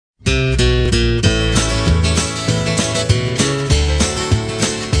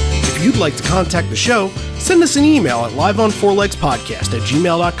like to contact the show, send us an email at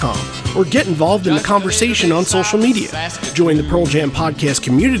liveonfourlegspodcast@gmail.com or get involved in the conversation on social media. Join the Pearl Jam Podcast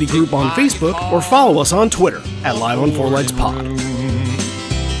community group on Facebook or follow us on Twitter at liveonfourlegspod.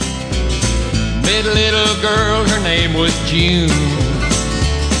 Met a little girl, her name was June,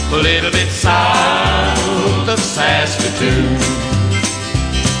 a little bit south of Saskatoon.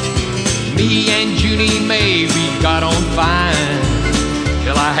 Me and Junie May, we got on fine,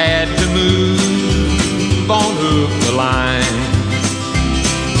 till I had to move on up the line.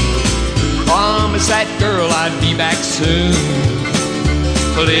 Promised that girl I'd be back soon,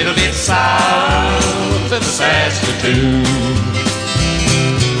 a little bit south of Saskatoon.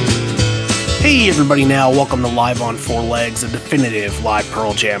 Hey everybody now, welcome to Live on Four Legs, a definitive live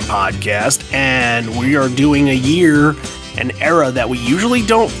Pearl Jam podcast, and we are doing a year, an era that we usually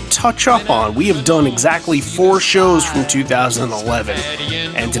don't touch up on. We have done exactly 4 shows from 2011,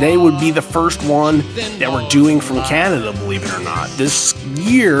 and today would be the first one that we're doing from Canada, believe it or not. This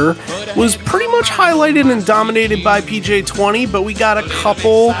year was pretty much highlighted and dominated by PJ20, but we got a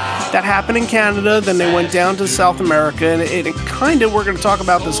couple that happened in Canada, then they went down to South America, and it kind of, we're going to talk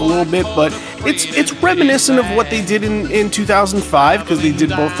about this a little bit, but it's reminiscent of what they did in 2005, because they did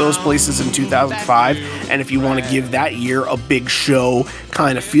both those places in 2005, and if you want to give that year a big show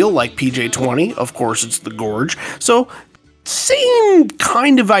kind of feel like PJ20, of course it's the Gorge. So same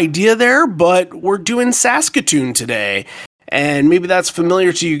kind of idea there, but we're doing Saskatoon today. And maybe that's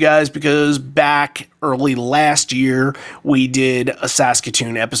familiar to you guys because back early last year, we did a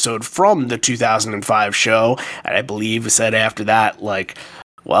Saskatoon episode from the 2005 show. And I believe we said after that, like,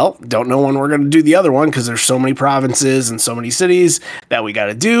 well, don't know when we're going to do the other one because there's so many provinces and so many cities that we got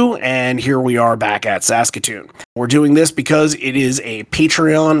to do. And here we are back at Saskatoon. We're doing this because it is a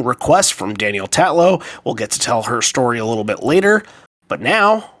Patreon request from Danielle Tatlow. We'll get to tell her story a little bit later. But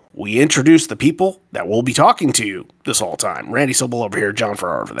now we introduce the people that will be talking to you this whole time. Randy Sobel over here, John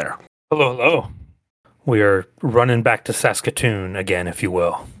Farrar over there. Hello, hello. We are running back to Saskatoon again, if you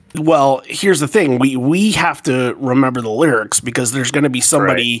will. Well, here's the thing. We have to remember the lyrics because there's going to be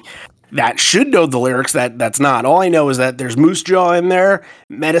somebody that should know the lyrics that's not. All I know is that there's Moose Jaw in there,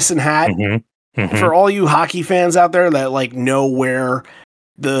 Medicine Hat. Mm-hmm. Mm-hmm. For all you hockey fans out there that like know where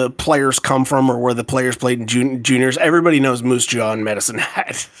the players come from or where the players played in juniors, everybody knows Moose Jaw and Medicine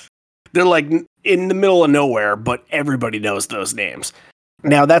Hat. They're like in the middle of nowhere, but everybody knows those names.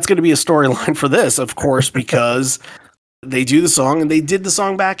 Now, that's going to be a storyline for this, of course, because they do the song, and they did the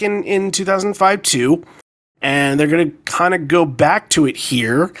song back in 2005 too, and they're going to kind of go back to it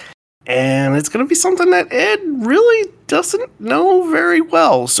here, and it's going to be something that Ed really doesn't know very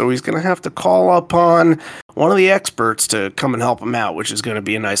well, so he's going to have to call upon one of the experts to come and help him out, which is going to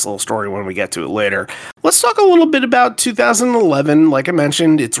be a nice little story when we get to it later. Let's talk a little bit about 2011. Like I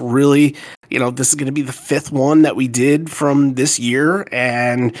mentioned, it's really, this is going to be the 5th one that we did from this year,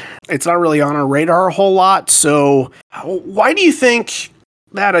 and it's not really on our radar a whole lot. So why do you think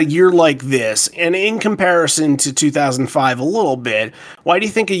that a year like this, and in comparison to 2005 a little bit, why do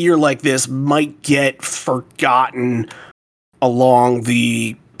you think a year like this might get forgotten along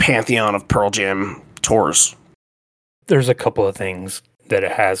the pantheon of Pearl Jam tours? There's a couple of things that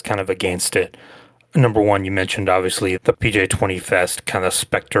it has kind of against it. Number one, you mentioned obviously the PJ20 Fest kind of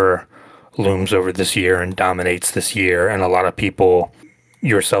specter looms over this year and dominates this year, and a lot of people,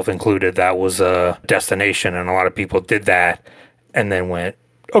 yourself included, that was a destination, and a lot of people did that and then went,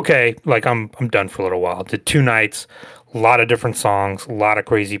 okay, like I'm done for a little while. Did 2 nights, a lot of different songs, a lot of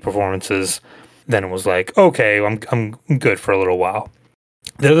crazy performances. Then it was like, okay, I'm good for a little while.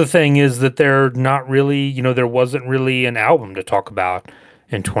 The other thing is that they're not really, there wasn't really an album to talk about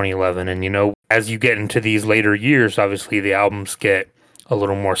in 2011. And, as you get into these later years, obviously the albums get a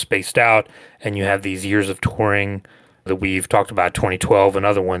little more spaced out, and you have these years of touring that we've talked about, 2012,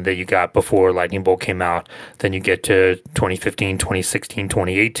 another one that you got before Lightning Bolt came out. Then you get to 2015, 2016,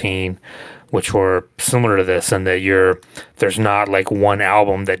 2018, which were similar to this, and that there's not like one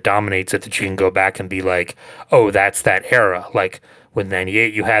album that dominates it that you can go back and be like, oh, that's that era. Like with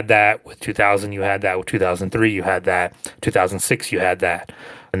 98, you had that. With 2000, you had that. With 2003, you had that. 2006, you had that.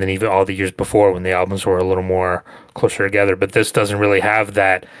 And then even all the years before when the albums were a little more closer together. But this doesn't really have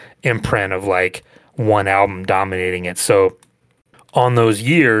that imprint of like one album dominating it. So on those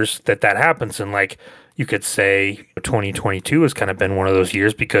years that happens, and like you could say 2022 has kind of been one of those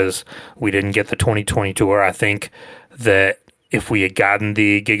years because we didn't get the 2020 tour. I think that if we had gotten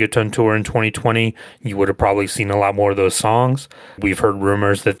the Gigaton tour in 2020, you would have probably seen a lot more of those songs. We've heard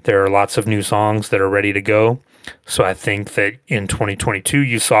rumors that there are lots of new songs that are ready to go. So I think that in 2022,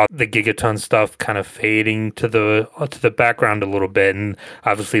 you saw the Gigaton stuff kind of fading to the background a little bit. And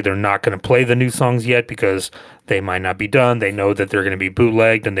obviously, they're not going to play the new songs yet because they might not be done. They know that they're going to be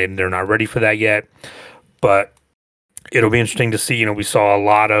bootlegged, and they're not ready for that yet. But it'll be interesting to see. You know, we saw a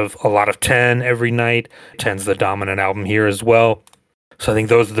lot of 10 every night. 10's the dominant album here as well. So I think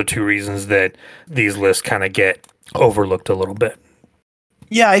those are the two reasons that these lists kind of get overlooked a little bit.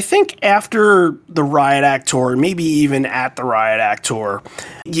 Yeah, I think after the Riot Act tour, maybe even at the Riot Act tour,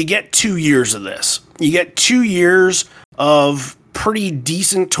 you get 2 years of this. You get 2 years of pretty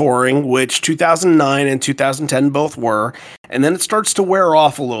decent touring, which 2009 and 2010 both were, and then it starts to wear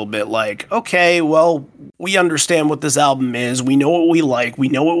off a little bit. Like, okay, well, we understand what this album is, we know what we like, we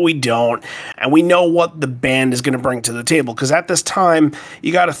know what we don't, and we know what the band is going to bring to the table, because at this time,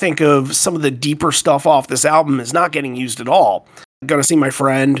 you got to think of some of the deeper stuff off this album is not getting used at all. Gonna See My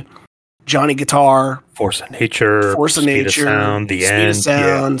Friend, Johnny Guitar, Force of Nature, Speed of Sound, The Speed End, of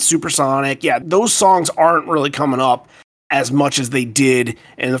Sound, Supersonic. Yeah, those songs aren't really coming up as much as they did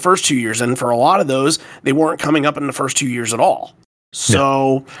in the first 2 years. And for a lot of those, they weren't coming up in the first 2 years at all.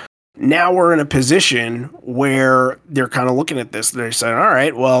 So now we're in a position where they're kind of looking at this. They're saying, all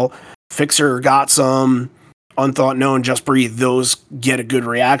right, well, Fixer got some, Unthought Known, Just Breathe. Those get a good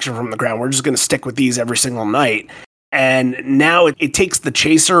reaction from the crowd. We're just going to stick with these every single night. And now it takes the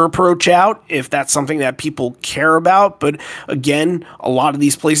chaser approach out, if that's something that people care about. But again, a lot of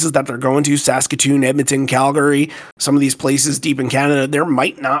these places that they're going to, Saskatoon, Edmonton, Calgary, some of these places deep in Canada, there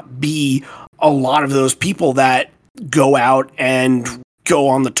might not be a lot of those people that go out and go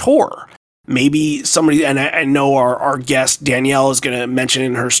on the tour. Maybe somebody, and I know our guest Danielle is going to mention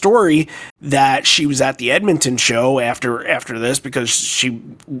in her story that she was at the Edmonton show after this because she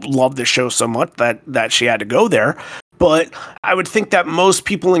loved the show so much that she had to go there. But I would think that most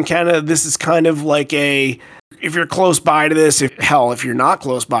people in Canada, this is kind of like if you're close by to this, if you're not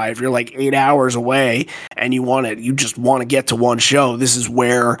close by, if you're like 8 hours away and you just want to get to one show, this is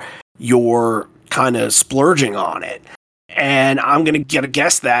where you're kind of splurging on it. And I'm going to get a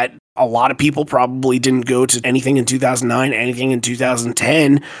guess that a lot of people probably didn't go to anything in 2009, anything in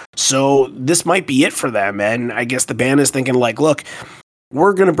 2010. So this might be it for them. And I guess the band is thinking like, look,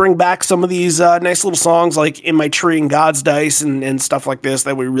 we're going to bring back some of these nice little songs like In My Tree and God's Dice and stuff like this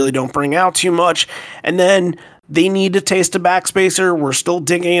that we really don't bring out too much. And then they need a taste of Backspacer. We're still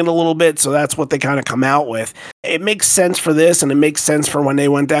digging it a little bit, so that's what they kind of come out with. It makes sense for this, and it makes sense for when they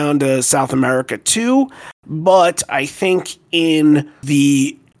went down to South America too. But I think in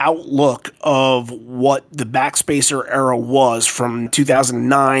the outlook of what the Backspacer era was from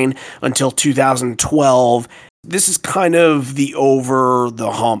 2009 until 2012, this is kind of the over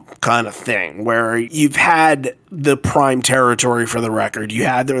the hump kind of thing where you've had the prime territory for the record. You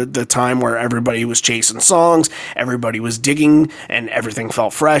had the time where everybody was chasing songs, everybody was digging, and everything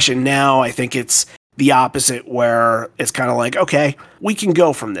felt fresh. And now I think it's the opposite where it's kind of like, okay, we can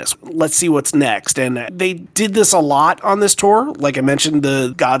go from this. Let's see what's next. And they did this a lot on this tour. Like I mentioned,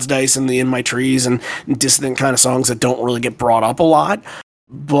 the God's Dice and the In My Trees and dissident kind of songs that don't really get brought up a lot.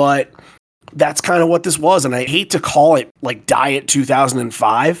 But that's kind of what this was. And I hate to call it like Diet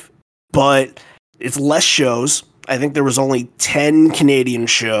 2005, but it's less shows. I think there was only 10 Canadian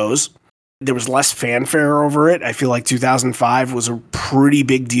shows. There was less fanfare over it. I feel like 2005 was a pretty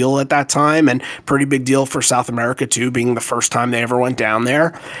big deal at that time, and pretty big deal for South America too, being the first time they ever went down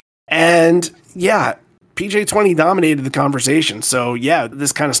there. And yeah, PJ20 dominated the conversation. So yeah,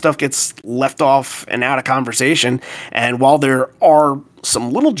 this kind of stuff gets left off and out of conversation. And while there are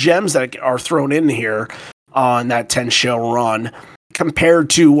some little gems that are thrown in here on that 10 show run, compared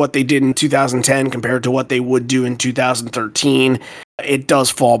to what they did in 2010, compared to what they would do in 2013, it does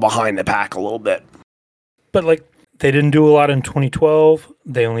fall behind the pack a little bit. But like, they didn't do a lot in 2012.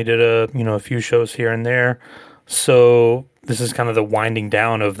 They only did a few shows here and there. So this is kind of the winding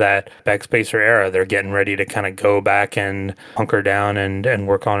down of that Backspacer era. They're getting ready to kind of go back and hunker down and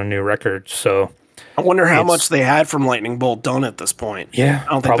work on a new record. So I wonder how much they had from Lightning Bolt done at this point. Yeah,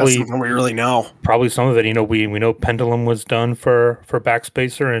 I don't think that's something we really know. Probably some of it. We know Pendulum was done for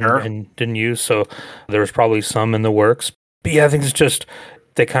Backspacer and didn't use, so there was probably some in the works. But yeah, I think it's just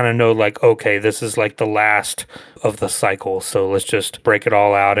they kind of know like, okay, this is like the last of the cycle, so let's just break it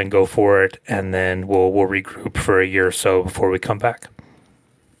all out and go for it, and then we'll regroup for a year or so before we come back.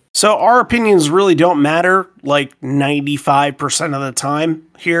 So our opinions really don't matter. like 95% of the time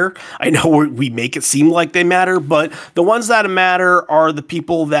here. I know we make it seem like they matter, but the ones that matter are the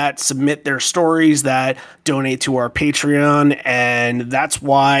people that submit their stories, that donate to our Patreon, and that's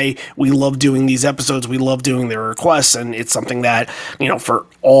why we love doing these episodes. We love doing their requests, and it's something that, for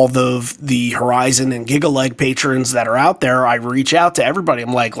all the Horizon and Gigaleg patrons that are out there, I reach out to everybody.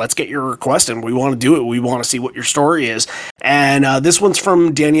 I'm like, let's get your request, and we want to do it. We want to see what your story is. And this one's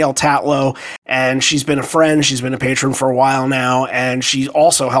from Danielle Tatlow, and she's been a friend. She's been a patron for a while now, and she's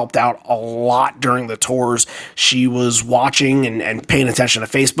also helped out a lot during the tours. She was watching and paying attention to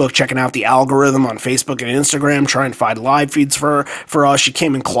Facebook, checking out the algorithm on Facebook and Instagram, trying to find live feeds for us. She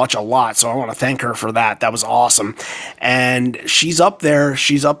came in clutch a lot, so I want to thank her for that. That was awesome. And she's up there.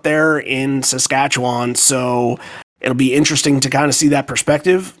 She's up there in Saskatchewan, so it'll be interesting to kind of see that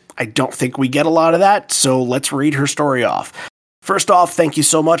perspective. I don't think we get a lot of that, so let's read her story off. First off, thank you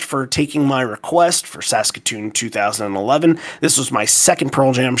so much for taking my request for Saskatoon 2011. This was my second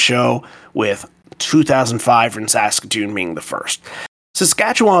Pearl Jam show, with 2005 in Saskatoon being the first.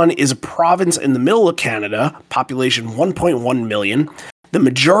 Saskatchewan is a province in the middle of Canada, population 1.1 million. The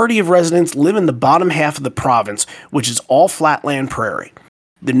majority of residents live in the bottom half of the province, which is all flatland prairie.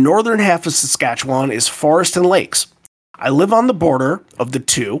 The northern half of Saskatchewan is forest and lakes. I live on the border of the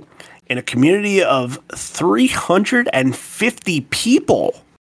two, in a community of 350 people.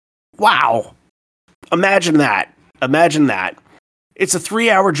 Wow. Imagine that. Imagine that. It's a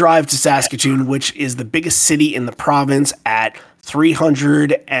 3-hour drive to Saskatoon, which is the biggest city in the province at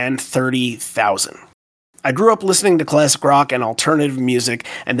 330,000. I grew up listening to classic rock and alternative music,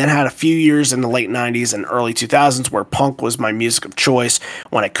 and then had a few years in the late 90s and early 2000s where punk was my music of choice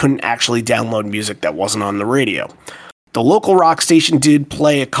when I couldn't actually download music that wasn't on the radio. The local rock station did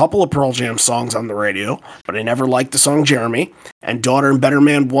play a couple of Pearl Jam songs on the radio, but I never liked the song Jeremy, and Daughter and Better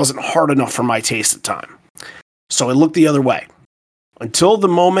Man wasn't hard enough for my taste at the time. So I looked the other way. Until the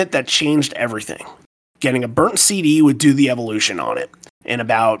moment that changed everything. Getting a burnt CD with Do the Evolution on it in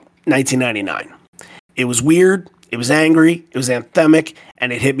about 1999. It was weird, it was angry, it was anthemic,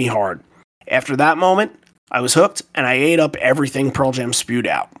 and it hit me hard. After that moment, I was hooked, and I ate up everything Pearl Jam spewed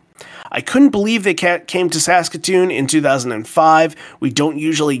out. I couldn't believe they came to Saskatoon in 2005. We don't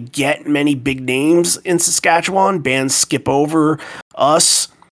usually get many big names in Saskatchewan. Bands skip over us.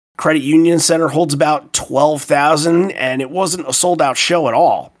 Credit Union Center holds about 12,000, and it wasn't a sold-out show at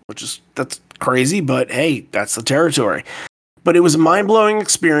all, that's crazy, but hey, that's the territory. But it was a mind-blowing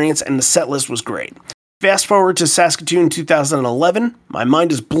experience, and the set list was great. Fast forward to Saskatoon 2011, my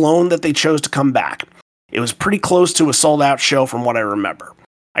mind is blown that they chose to come back. It was pretty close to a sold-out show from what I remember.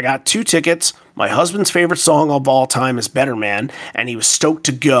 I got 2 tickets. My husband's favorite song of all time is Better Man, and he was stoked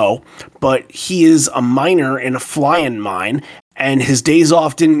to go, but he is a miner in a fly-in mine, and his days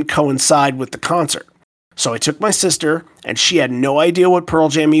off didn't coincide with the concert. So I took my sister, and she had no idea what Pearl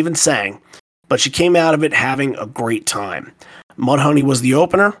Jam even sang, but she came out of it having a great time. Mudhoney was the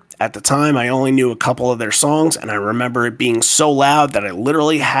opener. At the time, I only knew a couple of their songs, and I remember it being so loud that I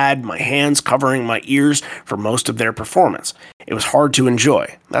literally had my hands covering my ears for most of their performance. It was hard to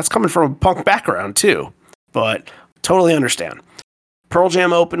enjoy. That's coming from a punk background, too, but totally understand. Pearl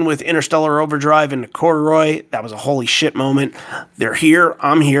Jam opened with Interstellar Overdrive into Corduroy. That was a holy shit moment. They're here,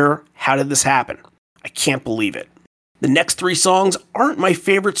 I'm here. How did this happen? I can't believe it. The next 3 songs aren't my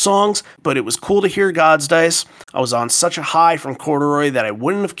favorite songs, but it was cool to hear God's Dice. I was on such a high from Corduroy that I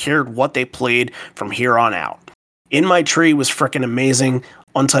wouldn't have cared what they played from here on out. In My Tree was frickin' amazing.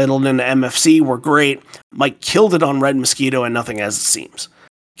 Untitled and MFC were great. Mike killed it on Red Mosquito and Nothing As It Seems.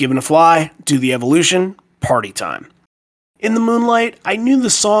 Given a Fly, Do the Evolution, party time. In the Moonlight, I knew the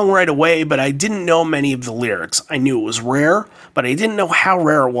song right away, but I didn't know many of the lyrics. I knew it was rare, but I didn't know how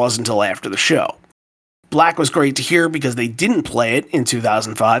rare it was until after the show. Black was great to hear because they didn't play it in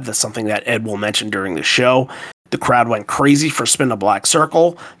 2005. That's something that Ed will mention during the show. The crowd went crazy for Spin a Black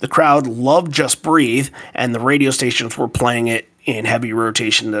Circle. The crowd loved Just Breathe, and the radio stations were playing it in heavy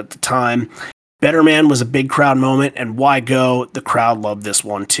rotation at the time. Better Man was a big crowd moment, and Why Go? The crowd loved this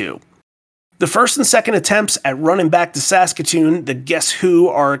one too. The first and second attempts at running back to Saskatoon, the Guess Who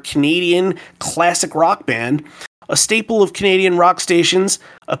are a Canadian classic rock band, a staple of Canadian rock stations,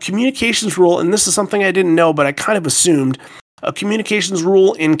 a communications rule, and this is something I didn't know, but I kind of assumed. A communications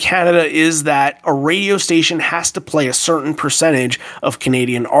rule in Canada is that a radio station has to play a certain percentage of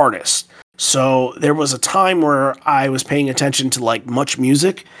Canadian artists. So there was a time where I was paying attention to like Much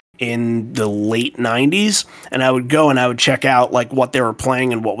Music in the late 90s, and I would go and I would check out like what they were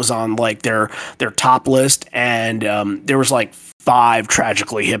playing and what was on like their top list, and there was like 5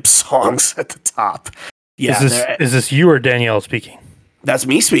 Tragically Hip songs at the top. Yeah, is this you or Danielle speaking? That's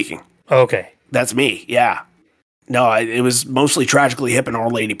me speaking. Okay. That's me, yeah. No, it was mostly Tragically Hip and Our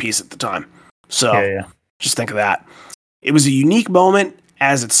Lady piece at the time. So just think of that. It was a unique moment,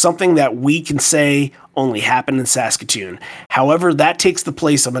 as it's something that we can say only happened in Saskatoon. However, that takes the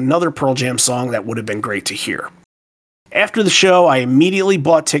place of another Pearl Jam song that would have been great to hear. After the show, I immediately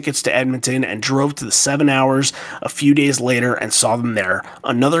bought tickets to Edmonton and drove to the 7 Hours a few days later and saw them there.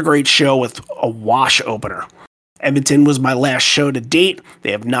 Another great show with a wash opener. Edmonton was my last show to date. They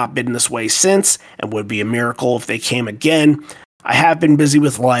have not been this way since, and would be a miracle if they came again. I have been busy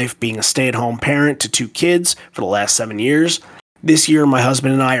with life, being a stay-at-home parent to 2 kids for the last 7 years. This year, my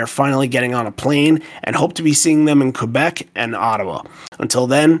husband and I are finally getting on a plane and hope to be seeing them in Quebec and Ottawa. Until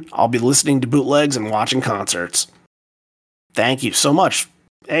then, I'll be listening to bootlegs and watching concerts. Thank you so much.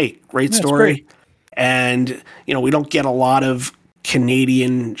 Hey, great story. Great. And, we don't get a lot of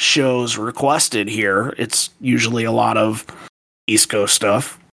Canadian shows requested here. It's usually a lot of East Coast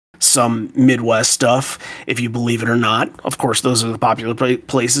stuff, some Midwest stuff, if you believe it or not. Of course, those are the popular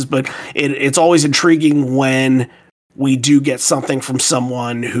places, but it's always intriguing when we do get something from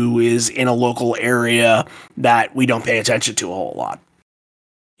someone who is in a local area that we don't pay attention to a whole lot.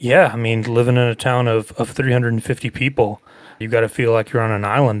 Yeah, I mean, living in a town of 350 people, you got to feel like you're on an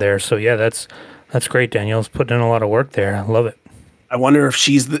island there. So yeah, that's great. Danielle's putting in a lot of work there. I love it. I wonder if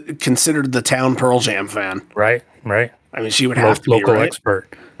she's considered the town Pearl Jam fan. Right. I mean, she would have to be, local right?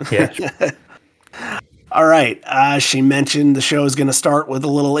 expert. Yeah. All right. She mentioned the show is going to start with a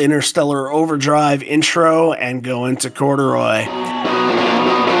little Interstellar Overdrive intro and go into Corduroy.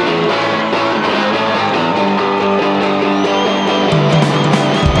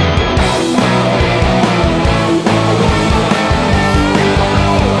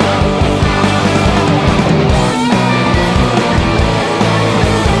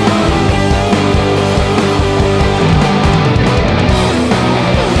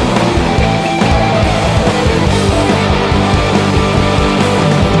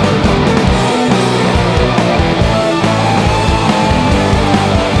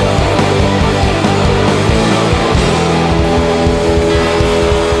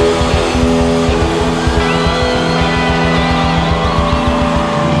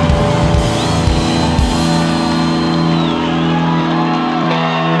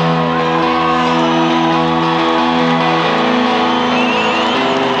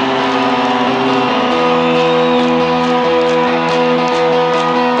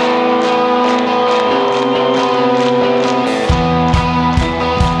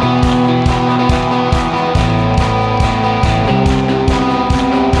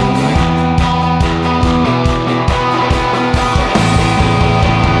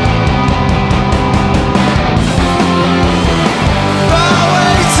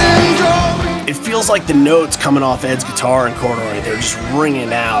 Like the notes coming off Ed's guitar and Corduroy, they're just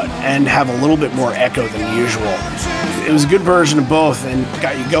ringing out and have a little bit more echo than usual. It was a good version of both and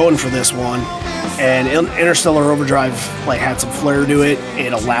got you going for this one. And Interstellar Overdrive had some flair to it.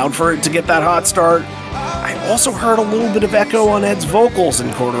 It allowed for it to get that hot start. I also heard a little bit of echo on Ed's vocals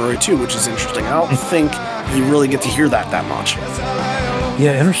in Corduroy too, which is interesting. I don't think you really get to hear that much.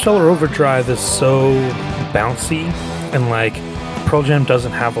 Yeah, Interstellar Overdrive is so bouncy, and Pearl Jam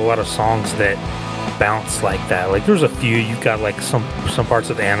doesn't have a lot of songs that bounce like that. There's a few. You've got some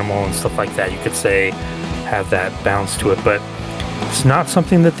parts of Animal and stuff like that, you could say, have that bounce to it, but it's not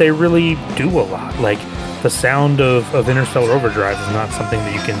something that they really do a lot. The sound of Interstellar Overdrive is not something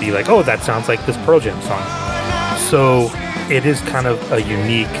that you can be oh, that sounds like this Pearl Jam song. So it is kind of a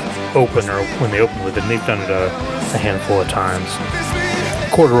unique opener when they open with it, and they've done it a handful of times.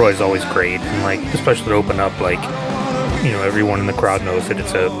 Corduroy is always great, and especially to open up, everyone in the crowd knows that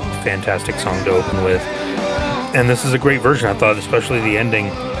it's a fantastic song to open with. And this is a great version, I thought, especially the ending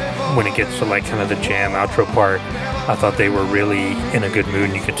when it gets to kind of the jam outro part. I thought they were really in a good mood,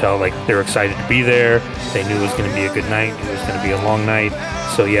 and you could tell they were excited to be there. They knew it was going to be a good night. It was going to be a long night.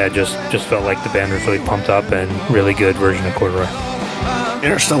 So yeah, just felt like the band was really pumped up, and really good version of Corduroy.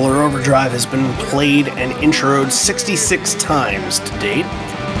 Interstellar Overdrive has been played and introed 66 times to date.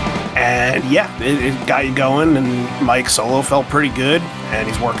 And yeah, it got you going, and Mike's solo felt pretty good, and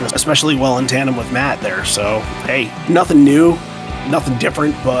he's working especially well in tandem with Matt there. So, hey, nothing new, nothing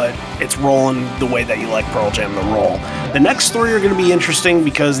different, but it's rolling the way that you like Pearl Jam to roll. The next 3 are going to be interesting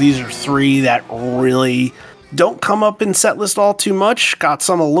because these are 3 that really don't come up in setlist all too much. Got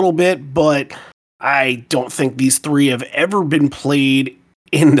some a little bit, but I don't think these 3 have ever been played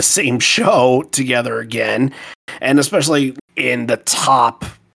in the same show together again, and especially in the top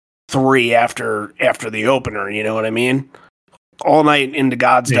 3 after the opener, you know what I mean? All Night into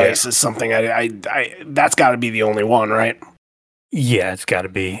God's Dice is something I that's got to be the only one, right? Yeah, it's got to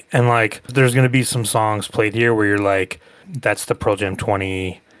be. And like, there's going to be some songs played here where you're like, that's the Pearl Jam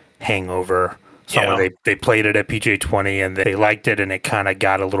 20 hangover. Somewhere they played it at PJ 20 and they liked it and it kind of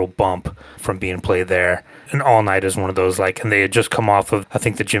got a little bump from being played there. And All Night is one of those, like, and they had just come off of, I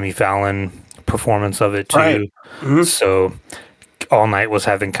think, the Jimmy Fallon performance of it too. Right. Mm-hmm. So All Night was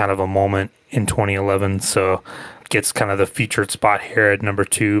having kind of a moment in 2011. So gets kind of the featured spot here at number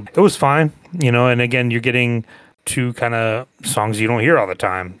 2. It was fine, and again, you're getting 2 kind of songs you don't hear all the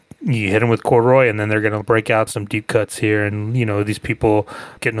time. You hit them with Corduroy, and then they're going to break out some deep cuts here, and, these people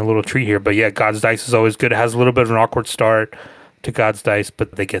getting a little treat here. But yeah, God's Dice is always good. It has a little bit of an awkward start to God's Dice,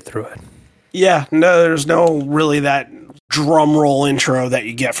 but they get through it. Yeah, no, there's no really that drum roll intro that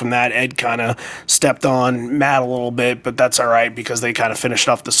you get from that. Ed kind of stepped on Matt a little bit, but that's all right because they kind of finished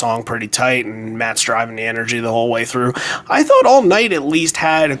off the song pretty tight, and Matt's driving the energy the whole way through. I thought All Night at least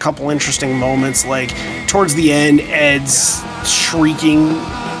had a couple interesting moments, like towards the end, Ed's shrieking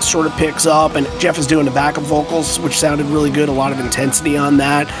sort of picks up, and Jeff is doing the backup vocals, which sounded really good, a lot of intensity on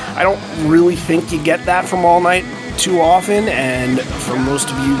that. I don't really think you get that from All Night too often, and for most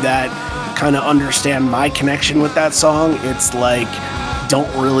of you that kind of understand my connection with that song, it's like, don't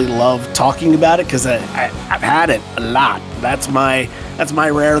really love talking about it because I've had it a lot. That's my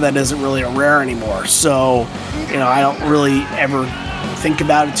rare that isn't really a rare anymore. So, I don't really ever think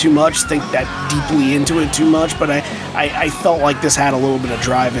about it too much, think that deeply into it too much, but I felt like this had a little bit of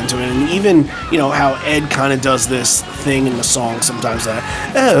drive into it. And even, how Ed kind of does this thing in the song sometimes,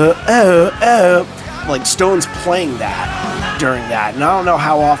 like Stone's playing that during that. And I don't know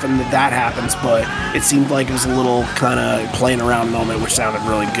how often that happens, but it seemed like it was a little kind of playing around moment, which sounded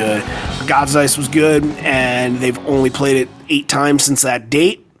really good. God's Dice was good, and they've only played it 8 times since that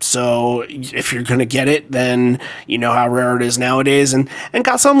date. So if you're going to get it, then you know how rare it is nowadays. And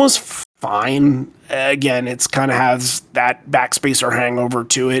Gotham was fine. Again, it's kind of has that backspacer hangover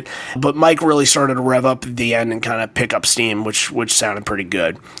to it. But Mike really started to rev up at the end and kind of pick up steam, which sounded pretty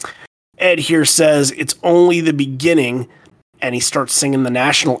good. Ed here says it's only the beginning, and he starts singing the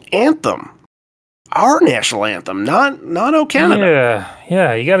national anthem. Our national anthem, not O Canada.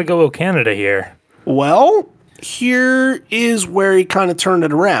 Yeah, you got to go O Canada here. Well, here is where he kind of turned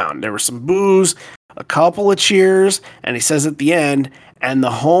it around. There were some boos, a couple of cheers, and he says at the end, and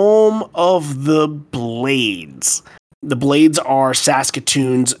the home of the Blades. The Blades are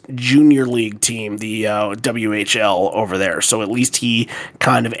Saskatoon's junior league team, the WHL over there. So at least he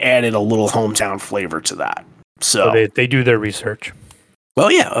kind of added a little hometown flavor to that. So they do their research.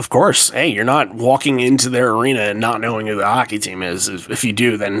 Well, yeah, of course. Hey, you're not walking into their arena and not knowing who the hockey team is. If you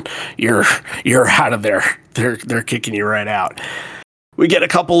do, then you're out of there. They're kicking you right out. We get a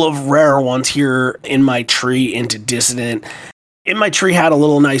couple of rare ones here. In My Tree into Dissident. In My Tree had a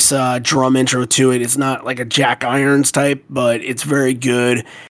little nice drum intro to it. It's not like a Jack Irons type, but it's very good.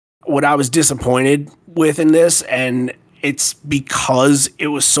 What I was disappointed with in this, and it's because it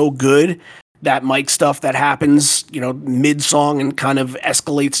was so good, that Mike stuff that happens, mid-song and kind of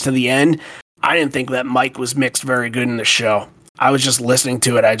escalates to the end. I didn't think that Mike was mixed very good in the show. I was just listening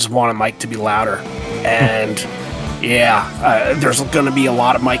to it. I just wanted Mike to be louder. And yeah, there's going to be a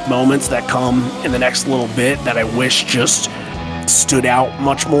lot of Mike moments that come in the next little bit that I wish just stood out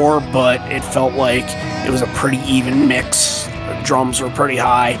much more, but it felt like it was a pretty even mix. The drums were pretty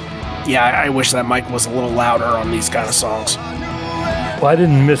high. Yeah, I wish that Mike was a little louder on these kind of songs. Well, I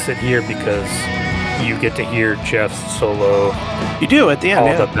didn't miss it here because you get to hear Jeff's solo. You do at the end,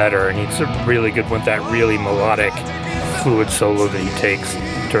 all the better, and he's a really good one. That really melodic, fluid solo that he takes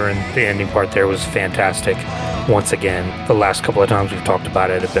during the ending part there was fantastic. Once again, the last couple of times we've talked about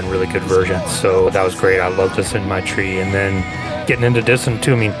it have been really good versions, so that was great. I love this In My Tree, and then getting into Dissident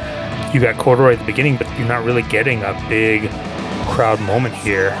too. I mean, you got Corduroy at the beginning, but you're not really getting a big crowd moment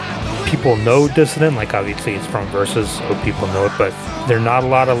here. People know Dissident, like obviously it's from Versus, so people know it, but there are not a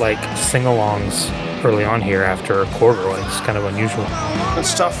lot of like sing-alongs early on here after Corduroy. It's kind of unusual.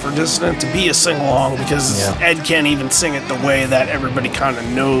 It's tough for Dissident to be a sing-along because Ed can't even sing it the way that everybody kind of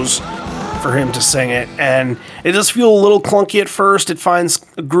knows for him to sing it, and it does feel a little clunky at first. It finds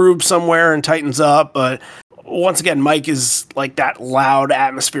a groove somewhere and tightens up, but once again, Mike is like that loud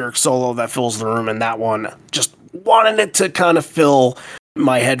atmospheric solo that fills the room, and that one just wanted it to kind of fill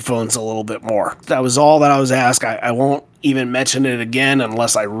my headphones a little bit more. That was all that I was asked. I won't even mention it again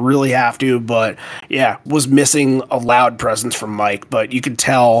unless I really have to, but yeah, was missing a loud presence from Mike, but you could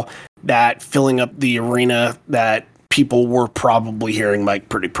tell that filling up the arena that people were probably hearing Mike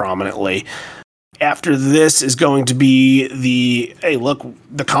pretty prominently. After this is going to be the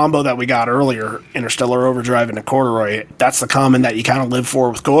combo that we got earlier, Interstellar Overdrive and Corduroy. That's the common that you kind of live for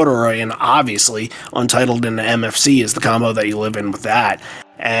with Corduroy, and obviously Untitled and the MFC is the combo that you live in with that.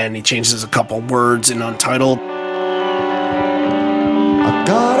 And he changes a couple words in Untitled. I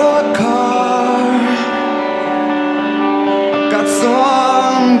got a car, I got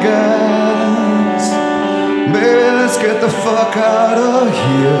some gas. Baby, let's get the fuck out of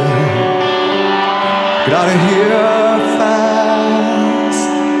here. Get out of here fast.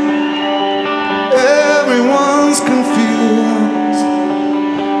 Everyone's confused.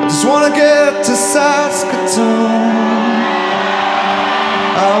 I just wanna get to Saskatoon.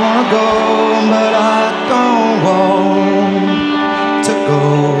 I wanna go, but I don't want to go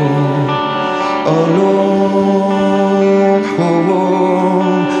alone.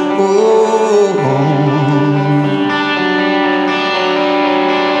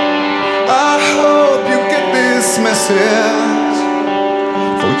 I hope you get this message,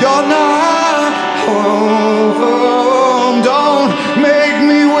 for you're not home. Don't make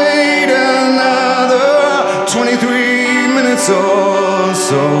me wait another 23 minutes or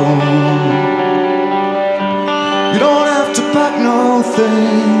so. You don't have to pack no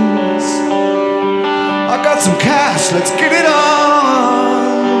things. I got some cash, let's get it on.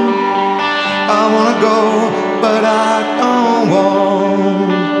 I wanna go, but I don't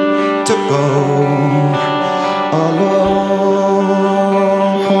want to go alone.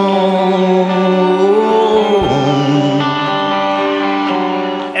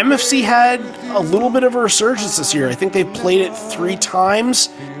 MFC had a little bit of a resurgence this year. I think they played it 3 times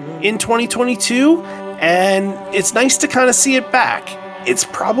in 2022, and it's nice to kind of see it back. It's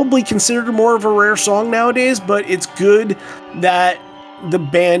probably considered more of a rare song nowadays, but it's good that the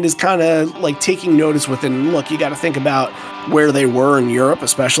band is kind of like taking notice with it. And look, you got to think about where they were in Europe,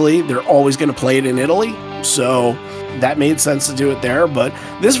 especially. They're always going to play it in Italy, so that made sense to do it there. But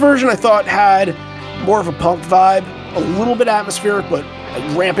this version I thought had more of a punk vibe, a little bit atmospheric, but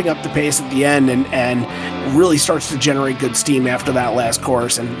ramping up the pace at the end, and really starts to generate good steam after that last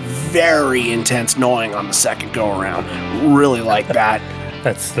chorus, and very intense gnawing on the second go around. Really like that.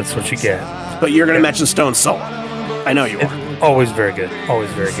 That's what you get. But you're going to mention Stone Solo. I know you are. Always very good.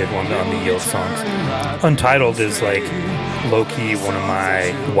 Always very good one on the Yield songs. Untitled is like low-key one of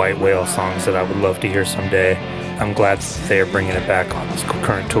my White Whale songs that I would love to hear someday. I'm glad they're bringing it back on this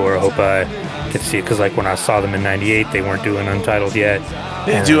current tour. I hope I get to see it, because like when I saw them in '98, they weren't doing Untitled yet.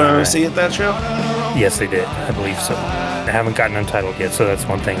 Did you ever see at that show? Yes, they did. I believe so. I haven't gotten Untitled yet, so that's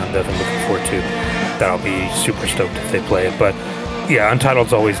one thing I'm definitely looking forward to. That I'll be super stoked if they play it. But yeah,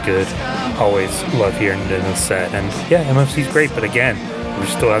 Untitled's always good. Always love hearing it in a set. And yeah, MFC's great, but again, we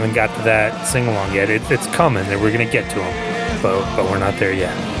still haven't got to that sing-along yet. It's coming, and we're going to get to them, but we're not there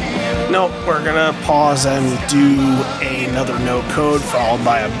yet. No, we're going to pause and do another no code followed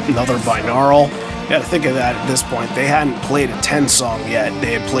by another binaural. You got to think of that at this point. They hadn't played a 10 song yet.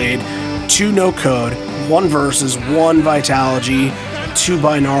 They had played 2 no code, 1 verses, 1 Vitalogy, 2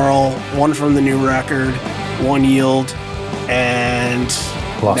 binaural, 1 from the new record, 1 Yield, and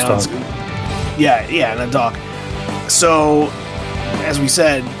Lost Dog. Yeah, and a doc. So, as we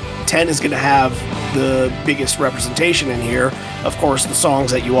said, 10 is going to have the biggest representation in here. Of course, the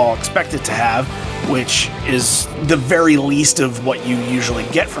songs that you all expect it to have, which is the very least of what you usually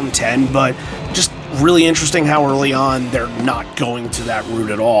get from 10, but just really interesting how early on they're not going to that route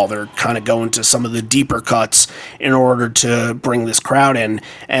at all. They're kind of going to some of the deeper cuts in order to bring this crowd in.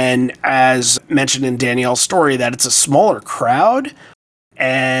 And as mentioned in Danielle's story, that it's a smaller crowd,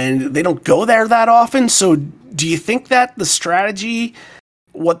 and they don't go there that often. So do you think that the strategy,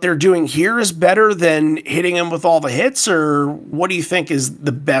 what they're doing here, is better than hitting them with all the hits, or what do you think is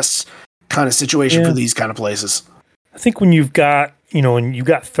the best kind of situation for these kind of places? I think when you've got, when you've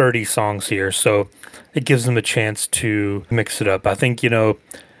got 30 songs here, so it gives them a chance to mix it up. I think,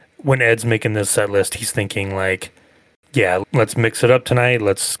 when Ed's making this set list, he's thinking like, yeah, let's mix it up tonight.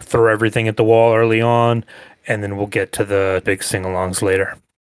 Let's throw everything at the wall early on, and then we'll get to the big sing-alongs later.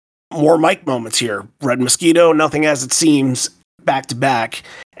 More Mike moments here. Red Mosquito, Nothing As It Seems, back to back.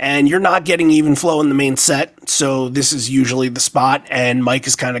 And you're not getting even flow in the main set, so this is usually the spot, and Mike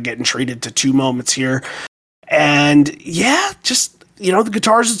is kind of getting treated to 2 moments here. And yeah, just, the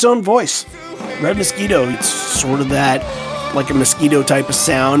guitar's its own voice. Red Mosquito, it's sort of that like a Mosquito type of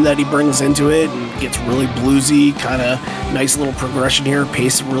sound that he brings into it, and gets really bluesy, kind of nice little progression here,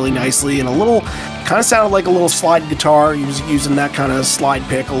 paced really nicely, and a little, kind of sounded like a little slide guitar. He was using that kind of slide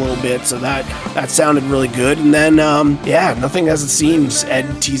pick a little bit, so that sounded really good. And then, Nothing As It Seems,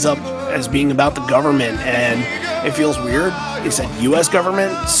 Ed tees up as being about the government, and it feels weird. He said U.S.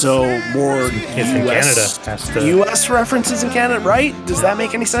 government, so more U.S. references in Canada, right? Does that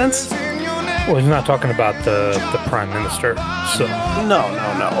make any sense? Well, he's not talking about the prime minister, so... No,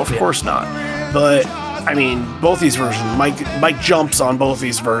 of course not. But, I mean, both these versions, Mike jumps on both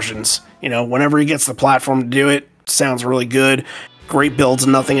these versions. You know, whenever he gets the platform to do it, sounds really good. Great builds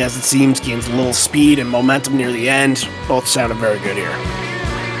and Nothing As It Seems, gains a little speed and momentum near the end. Both sounded very good here.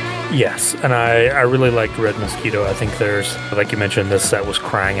 Yes, and I really liked Red Mosquito. I think there's, like you mentioned, this set was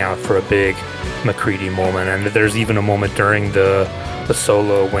crying out for a big McCready moment, and there's even a moment during the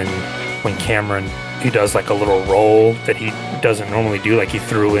solo when Cameron, he does like a little roll that he doesn't normally do, like he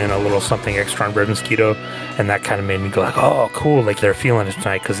threw in a little something extra on Red Mosquito, and that kind of made me go like, oh, cool, like they're feeling it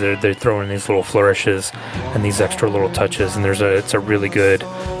tonight, because they're throwing these little flourishes and these extra little touches, and it's a really good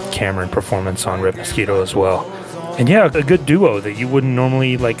Cameron performance on Red Mosquito as well. And yeah, a good duo that you wouldn't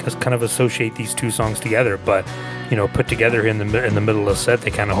normally like kind of associate these two songs together, but you know, put together in the middle of the set,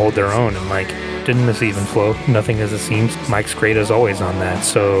 they kind of hold their own, and like didn't miss even flow. Nothing As It Seems. Mike's great as always on that,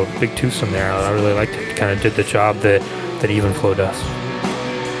 so big twosome there. I really liked it. Kind of did the job that Even Flow does.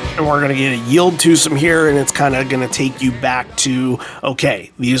 And we're going to get a yield twosome here, and it's kind of going to take you back to, okay,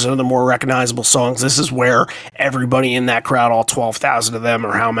 these are the more recognizable songs. This is where everybody in that crowd, all 12,000 of them,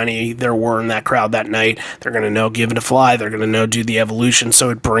 or how many there were in that crowd that night, they're going to know Given to Fly, they're going to know Do the Evolution, so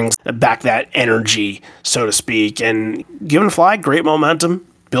it brings back that energy, so to speak. And Given to Fly, great momentum,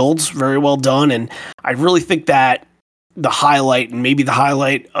 builds very well done, and I really think that the highlight, and maybe the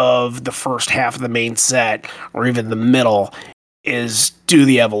highlight of the first half of the main set, or even the middle, is Do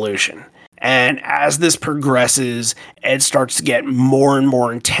the Evolution. And as this progresses, Ed starts to get more and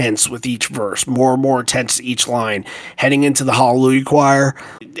more intense with each verse, more and more intense each line. Heading into the Hallelujah choir,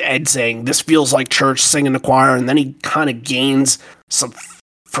 Ed saying, this feels like church, singing the choir, and then he kind of gains some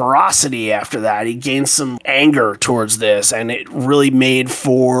ferocity after that. He gains some anger towards this, and it really made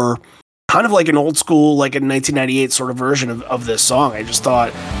for kind of like an old school, like a 1998 sort of version of this song. I just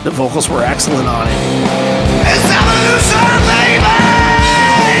thought the vocals were excellent on it. It's evolution, baby!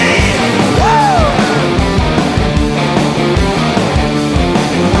 Woo!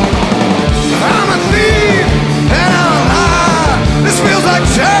 I'm a thief and I'm high. This feels like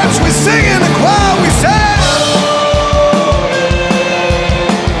church. We sing in the choir. We say.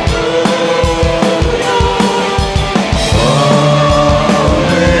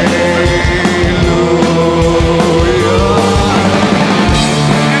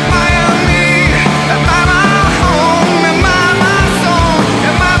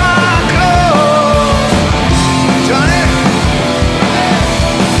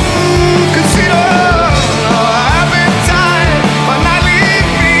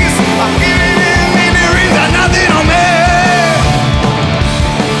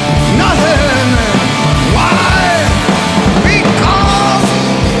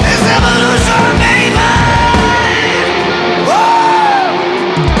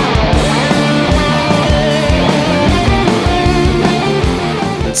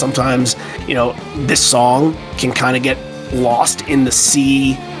 Sometimes, you know, this song can kind of get lost in the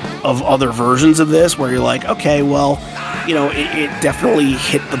sea of other versions of this, where you're like, okay, well, you know, it definitely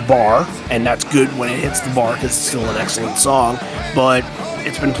hit the bar, and that's good when it hits the bar because it's still an excellent song, but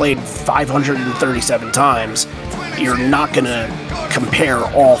it's been played 537 times. You're not going to compare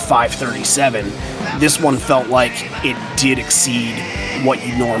all 537. This one felt like it did exceed what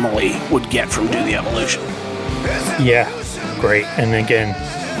you normally would get from Do the Evolution. Yeah, great. And again,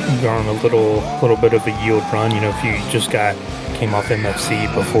 you're on a little bit of a yield run. You know, if you just came off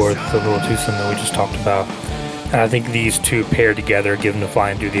MFC before the little twosome that we just talked about, and I think these two paired together, Given to Fly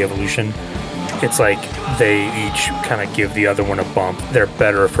and Do the Evolution, it's like they each kind of give the other one a bump. They're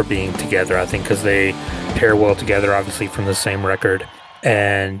better for being together, I think, because they pair well together, obviously from the same record.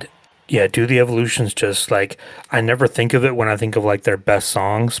 And yeah, Do the Evolution's just like, I never think of it when I think of like their best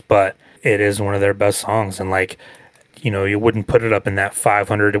songs, but it is one of their best songs. And like, you know, you wouldn't put it up in that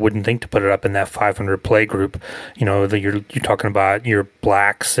 500. I wouldn't think to put it up in that 500 play group. You know, that you're talking about your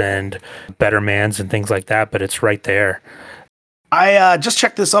Blacks and Better Mans and things like that, but it's right there. I just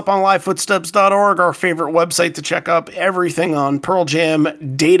checked this up on livefootsteps.org, our favorite website to check up everything on Pearl Jam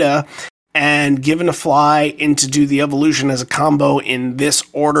data, and Given to Fly into Do the Evolution as a combo in this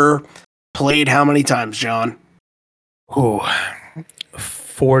order. Played how many times, John? Ooh,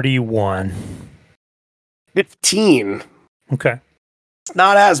 41. 15. Okay. It's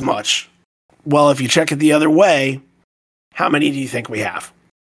not as much. Well, if you check it the other way, how many do you think we have?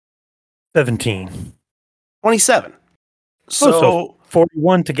 17. 27. So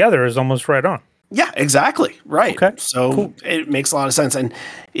 41 together is almost right on. Yeah, exactly. Right. Okay, So cool. it makes a lot of sense. And,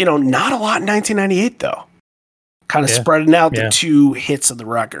 not a lot in 1998, though. Kind of spreading out the two hits of the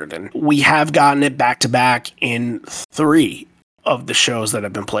record. And we have gotten it back to back in 3 of the shows that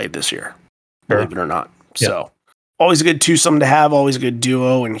have been played this year, believe it or not. Yeah. So always a good twosome to have, always a good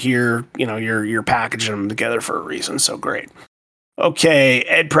duo. And here, you're packaging them together for a reason. So great. Okay,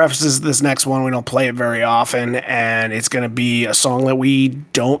 Ed prefaces this next one. We don't play it very often, and it's going to be a song that we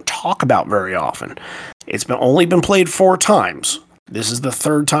don't talk about very often. It's only been played 4 times. This is the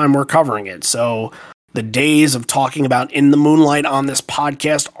 3rd time we're covering it. So the days of talking about In the Moonlight on this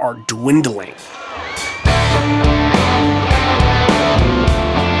podcast are dwindling.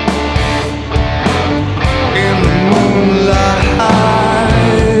 In the moonlight,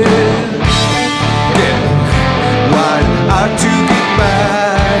 I took it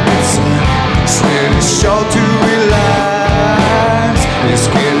back. It's really short to relax. It's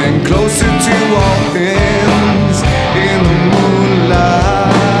getting closer to all ends in the moonlight.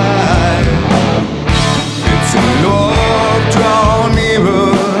 It's a love drawn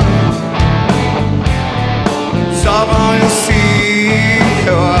nearer. Stop on your seat.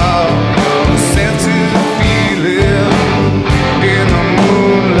 Your senses of feeling in the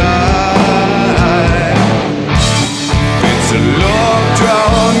moonlight. It's a love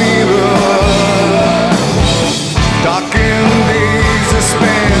drawn nearer. Darkened days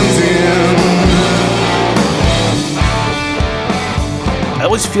expanding. I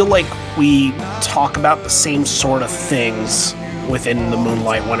always feel like we talk about the same sort of things within the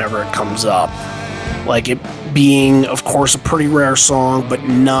Moonlight whenever it comes up. Like it being, of course, a pretty rare song, but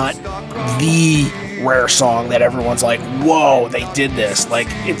not the rare song that everyone's like, whoa, they did this. Like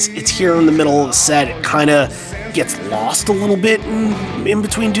it's here in the middle of the set. It kind of gets lost a little bit in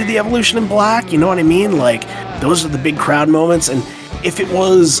between Do the Evolution and Black. You know what I mean? Like those are the big crowd moments. And if it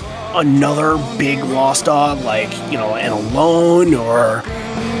was another big lost dog, like, and Alone or,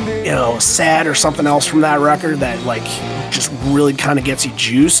 Sad or something else from that record that like just really kind of gets you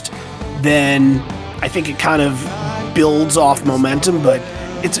juiced, then I think it kind of builds off momentum. But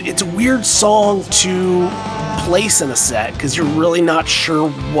it's a weird song to place in a set because you're really not sure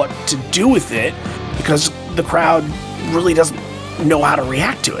what to do with it because the crowd really doesn't know how to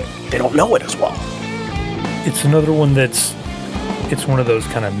react to it. They don't know it as well. It's another one it's one of those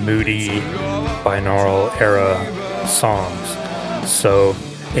kind of moody binaural era songs. So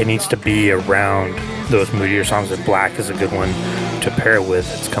it needs to be around those moodier songs, and Black is a good one to pair it with.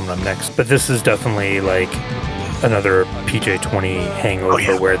 It's coming up next. But this is definitely like another PJ20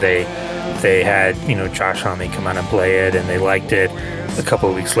 hangover where they had, Josh Homme come out and play it and they liked it. A couple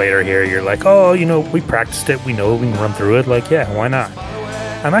of weeks later here, you're like, oh, we practiced it. We know we can run through it. Like, yeah, why not?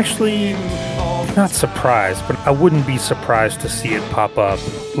 I'm actually not surprised, but I wouldn't be surprised to see it pop up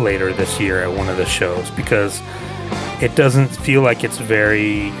later this year at one of the shows because it doesn't feel like it's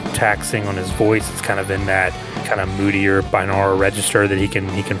very taxing on his voice. It's kind of in that kind of moodier binaural register that he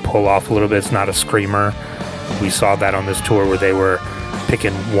can pull off a little bit. It's not a screamer. We saw that on this tour where they were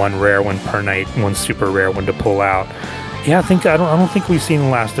picking one rare one per night, one super rare one to pull out. Yeah, I don't think we've seen the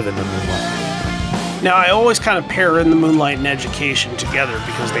last of In the Moonlight. Now, I always kind of pair In the Moonlight and Education together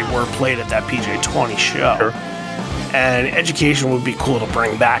because they were played at that PJ20 show. Sure. And Education would be cool to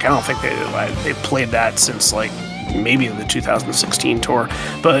bring back. I don't think they played that since like maybe the 2016 tour.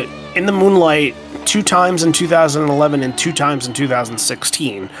 But In the Moonlight, 2 times in 2011 and 2 times in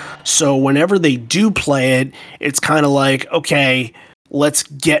 2016. So whenever they do play it, it's kind of like, okay, let's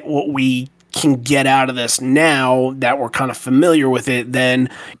get what we can get out of this now that we're kind of familiar with it. Then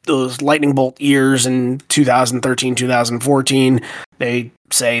those lightning bolt years in 2013, 2014, they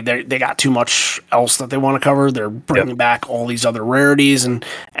say they got too much else that they want to cover. They're bringing back all these other rarities. And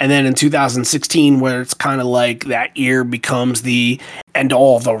then in 2016, where it's kind of like that year becomes the end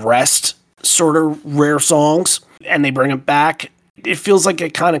all the rest sort of rare songs, and they bring it back. It feels like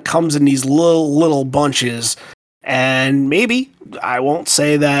it kind of comes in these little bunches. And maybe, I won't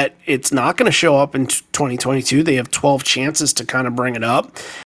say that it's not going to show up in 2022. They have 12 chances to kind of bring it up.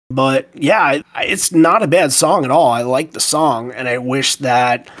 But yeah, it's not a bad song at all. I like the song, and I wish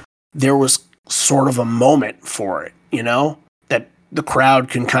that there was sort of a moment for it, that the crowd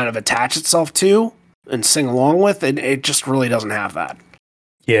can kind of attach itself to and sing along with. And it just really doesn't have that.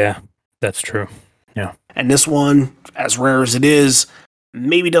 Yeah, that's true. Yeah. And this one, as rare as it is,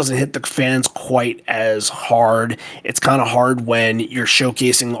 maybe doesn't hit the fans quite as hard. It's kind of hard when you're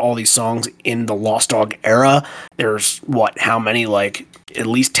showcasing all these songs in the Lost Dog era. There's how many, like at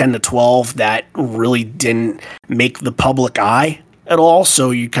least 10 to 12 that really didn't make the public eye at all.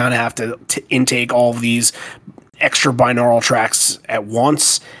 So you kind of have to intake all of these extra binaural tracks at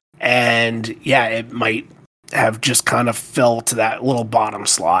once. And yeah, it might have just kind of fell to that little bottom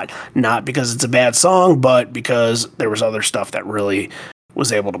slot. Not because it's a bad song, but because there was other stuff that really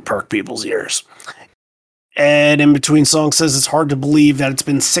was able to perk people's ears. And In Between Songs says it's hard to believe that it's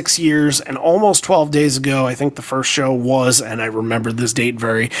been 6 years and almost 12 days ago. I think the first show was, and I remember this date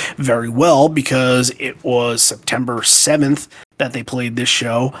very, very well because it was September 7th that they played this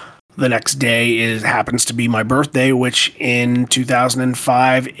show. The next day happens to be my birthday, which in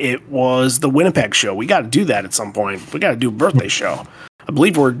 2005, it was the Winnipeg show. We got to do that at some point. We got to do a birthday show. I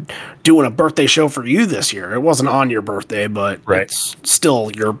believe we're doing a birthday show for you this year. It wasn't on your birthday, but It's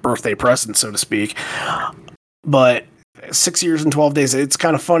still your birthday present, so to speak. But 6 years and 12 days, it's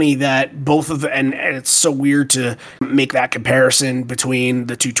kind of funny that both of the, and it's so weird to make that comparison between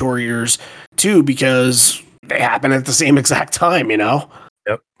the two tour years too, because they happen at the same exact time, you know?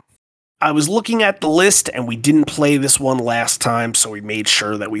 Yep. I was looking at the list and we didn't play this one last time, so we made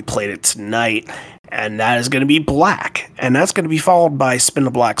sure that we played it tonight. And that is going to be Black. And that's going to be followed by Spin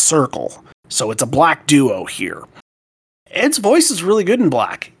the Black Circle. So it's a Black duo here. Ed's voice is really good in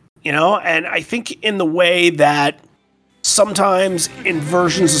Black, you know? And I think in the way that sometimes in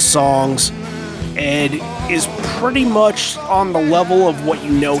versions of songs, Ed is pretty much on the level of what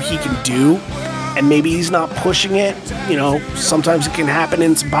you know he can do. And maybe he's not pushing it. You know, sometimes it can happen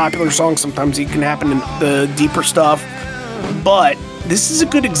in some popular songs. Sometimes it can happen in the deeper stuff. But this is a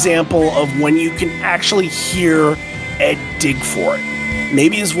good example of when you can actually hear Ed dig for it.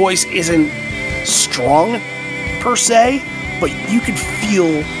 Maybe his voice isn't strong per se, but you can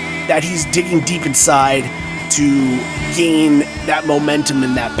feel that he's digging deep inside to gain that momentum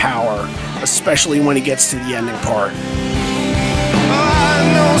and that power, especially when he gets to the ending part. I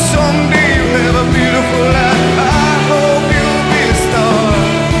know someday you'll have a beautiful life. I hope you'll be a star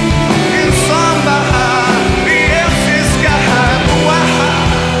in somebody else's sky.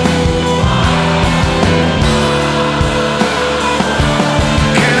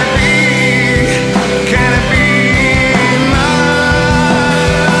 Can it be mine?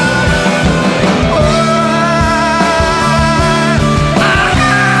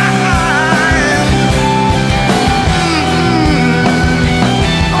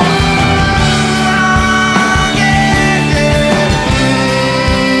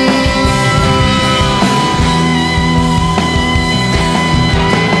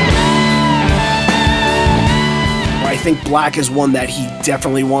 I think Black is one that he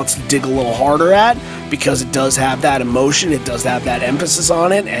definitely wants to dig a little harder at because it does have that emotion, it does have that emphasis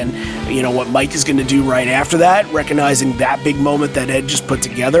on it, and you know what Mike is going to do right after that, recognizing that big moment that Ed just put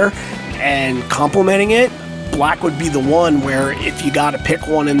together and complimenting it. Black would be the one where if you got to pick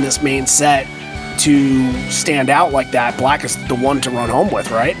one in this main set to stand out like that, Black is the one to run home with,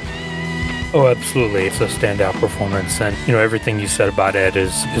 right? Oh, absolutely. It's a standout performance. And, you know, everything you said about Ed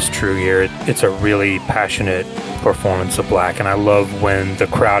is true here. It's a really passionate performance of Black. And I love when the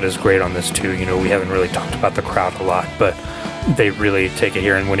crowd is great on this, too. You know, we haven't really talked about the crowd a lot, but they really take it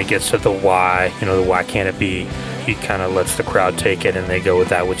here. And when he gets to the why, you know, the why can't it be, he kind of lets the crowd take it and they go with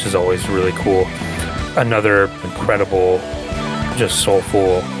that, which is always really cool. Another incredible, just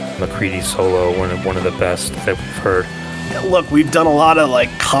soulful McCready solo, one of the best that we've heard. Look, we've done a lot of like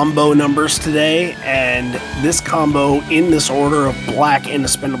combo numbers today, and this combo in this order of Black in the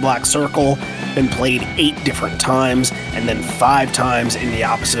Spin the Black Circle been played 8 different times, and then 5 times in the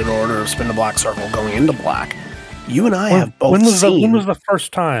opposite order of Spin the Black Circle going into Black. You and I have both seen... When was the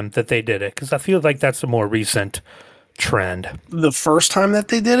first time that they did it? Because I feel like that's a more recent trend. The first time that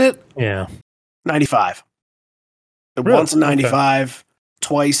they did it? Yeah. 95. Really? Once in 95,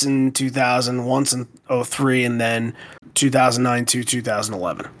 twice in 2000, once in 03, and then 2009 to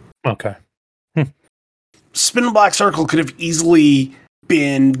 2011. Okay. Spin the Black Circle could have easily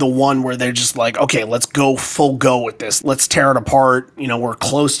been the one where they're just like, okay, let's go full go with this. Let's tear it apart. You know, we're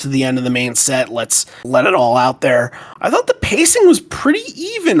close to the end of the main set. Let's let it all out there. I thought the pacing was pretty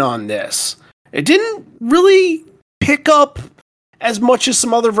even on this. It didn't really pick up as much as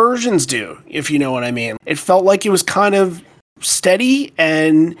some other versions do, if you know what I mean. It felt like it was kind of steady,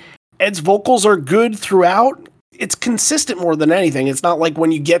 and Ed's vocals are good throughout. It's consistent more than anything. It's not like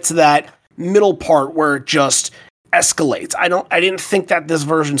when you get to that middle part where it just escalates. I didn't think that this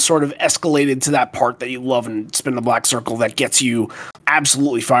version sort of escalated to that part that you love in Spin the Black Circle that gets you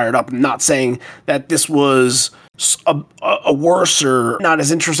absolutely fired up. I'm not saying that this was a worse or not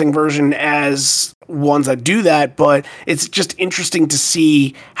as interesting version as ones that do that, but it's just interesting to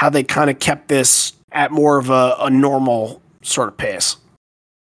see how they kind of kept this at more of a normal sort of pace.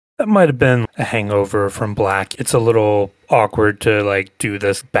 That might have been a hangover from Black. It's a little awkward to like do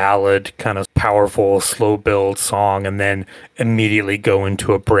this ballad kind of powerful slow build song and then immediately go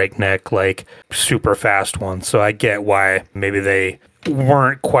into a breakneck like super fast one. So I get why maybe they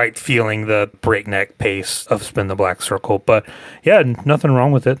weren't quite feeling the breakneck pace of Spin the Black Circle, but yeah, nothing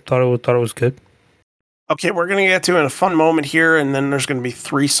wrong with it. Thought it was good. Okay, we're gonna get to in a fun moment here, and then there's gonna be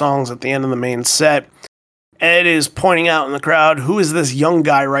 3 songs at the end of the main set. Ed is pointing out in the crowd, who is this young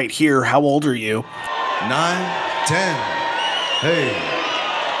guy right here? How old are you? 9, 10. Hey.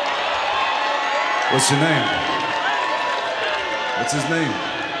 What's your name? What's his name?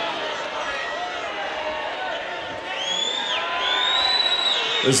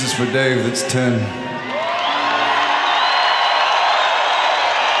 This is for Dave, that's 10.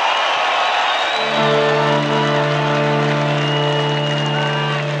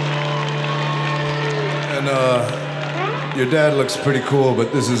 And your dad looks pretty cool,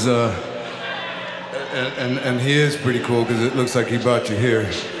 but this is and he is pretty cool because it looks like he brought you here.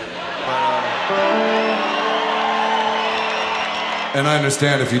 And I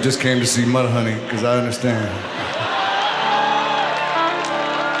understand if you just came to see Mudhoney, because I understand.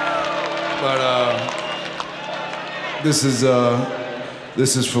 But this is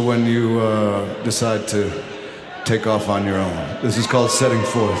for when you decide to take off on your own. This is called Setting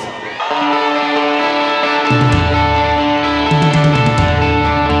Forth.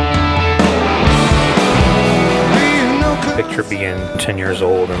 Picture being 10 years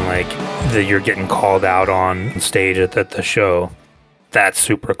old and like that you're getting called out on stage at the show. That's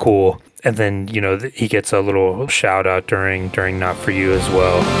super cool. And then, you know, he gets a little shout out during Not For You as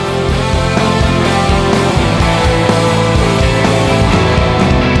well.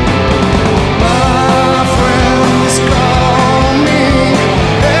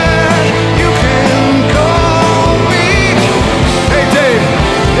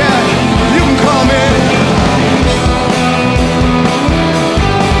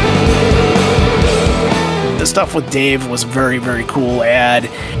 Stuff with Dave was very, very cool. And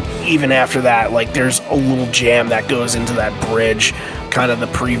even after that, like there's a little jam that goes into that bridge, kind of the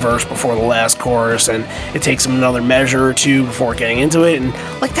pre-verse before the last chorus, and it takes him another measure or two before getting into it. And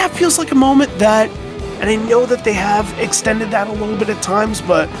like that feels like a moment that, and I know that they have extended that a little bit at times,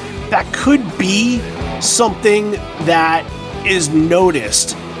 but that could be something that is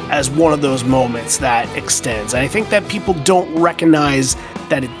noticed as one of those moments that extends. And I think that people don't recognize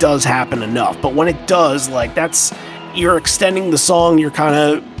that it does happen enough. But when it does, like that's, you're extending the song, you're kind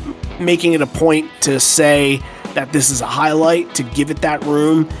of making it a point to say that this is a highlight, to give it that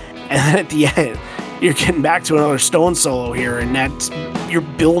room. And then at the end, you're getting back to another Stone solo here, and that's, you're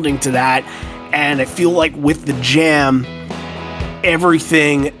building to that. And I feel like with the jam,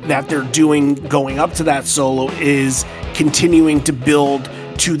 everything that they're doing going up to that solo is continuing to build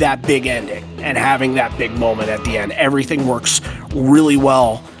to that big ending and having that big moment at the end. Everything works really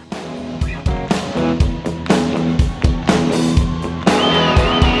well.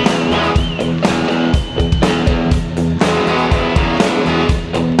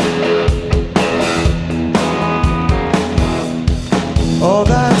 All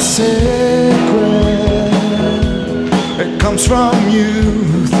that sacred, it comes from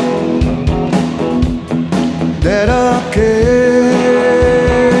youth.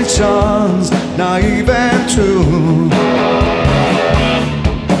 Dedications, naive and true.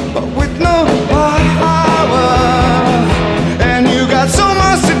 But with no power, and you got so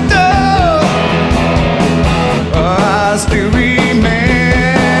much to do, I still remember.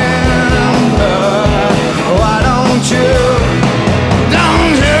 Why don't you?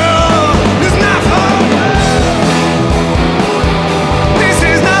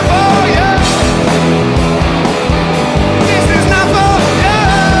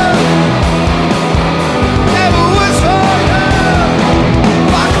 Never would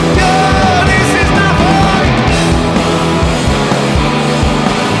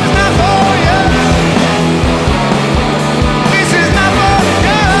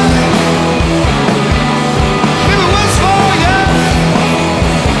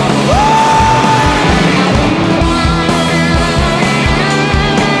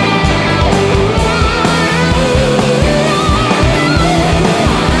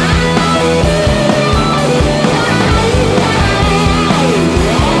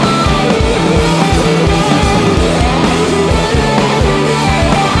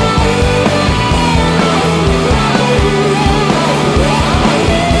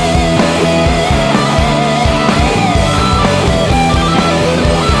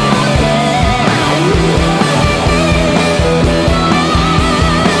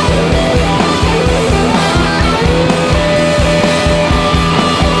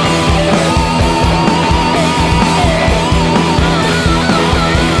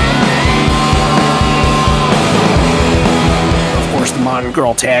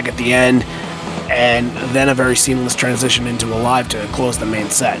girl tag at the end, and then a very seamless transition into a live to close the main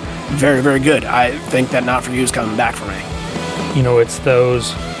set. Very, very good. I think that Not For You is coming back for me. You know, it's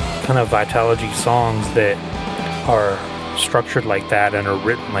those kind of Vitalogy songs that are structured like that and are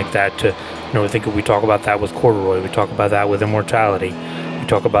written like that to, you know, I think we talk about that with Corduroy, we talk about that with Immortality, we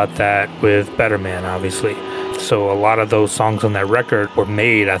talk about that with Better Man, obviously. So a lot of those songs on that record were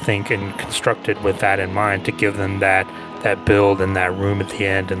made, I think, and constructed with that in mind to give them that build and that room at the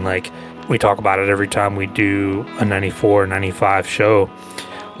end. And like we talk about it every time we do a 94, 95 show,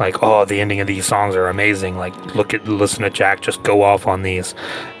 like, oh, the ending of these songs are amazing. Like, listen to Jack just go off on these.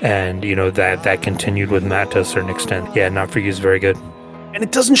 And, you know, that continued with Matt to a certain extent. Yeah, Not For You is very good. And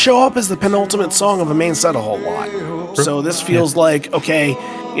it doesn't show up as the penultimate song of a main set a whole lot. So this feels like, okay,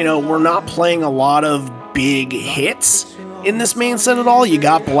 you know, we're not playing a lot of big hits in this main set at all. You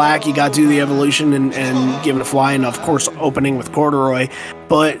got Black, you got Do the Evolution and Given to Fly, and of course opening with Corduroy,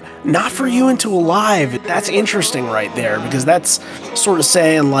 but Not For You into Alive. That's interesting right there, because that's sort of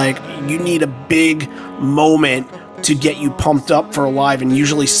saying like you need a big moment to get you pumped up for Alive, and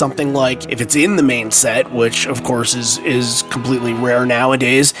usually something like, if it's in the main set, which of course is completely rare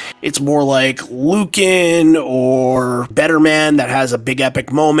nowadays, it's more like Lukin or Better Man that has a big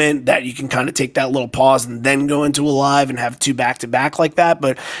epic moment that you can kind of take that little pause and then go into Alive and have two back-to-back like that.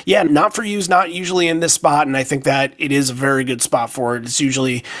 But yeah, Not For You is not usually in this spot, and I think that it is a very good spot for it. It's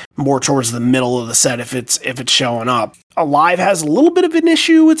usually more towards the middle of the set if it's showing up. Alive has a little bit of an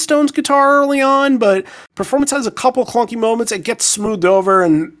issue with Stone's guitar early on, but performance has a couple clunky moments. It gets smoothed over,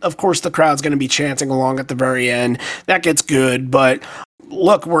 and of course the crowd's going to be chanting along at the very end. That gets good, but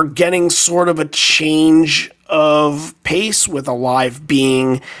look, we're getting sort of a change of pace with Alive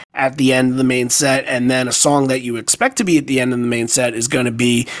being at the end of the main set, and then a song that you expect to be at the end of the main set is going to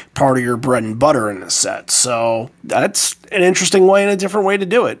be part of your bread and butter in the set. So that's an interesting way and a different way to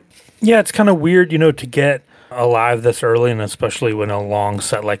do it. Yeah, it's kind of weird, you know, to get Alive this early, and especially when a long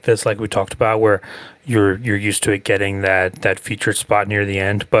set like this, like we talked about, where you're used to it getting that featured spot near the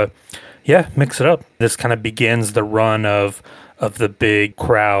end. But yeah, mix it up. This kind of begins the run of the big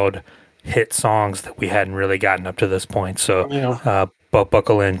crowd hit songs that we hadn't really gotten up to this point. So but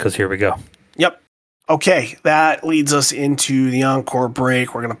buckle in, because here we go. Yep. Okay, that leads us into the encore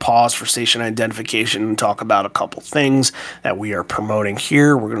break. We're going to pause for station identification and talk about a couple things that we are promoting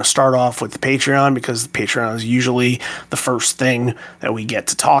here. We're going to start off with the Patreon, because the Patreon is usually the first thing that we get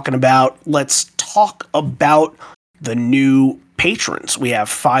to talking about. Let's talk about the new patrons. We have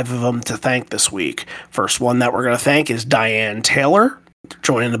 5 of them to thank this week. First one that we're going to thank is Diane Taylor,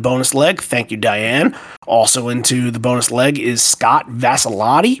 joining the bonus leg. Thank you, Diane. Also into the bonus leg is Scott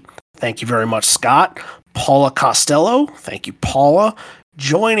Vassilotti. Thank you very much, Scott. Paula Costello. Thank you, Paula.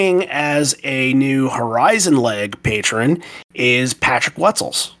 Joining as a new Horizon Leg patron is Patrick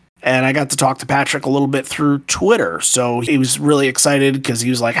Wetzels. And I got to talk to Patrick a little bit through Twitter. So he was really excited because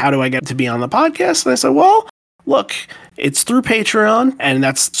he was like, how do I get to be on the podcast? And I said, well, look, it's through Patreon, and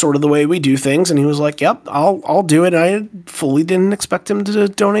that's sort of the way we do things. And he was like, yep, I'll do it. I fully didn't expect him to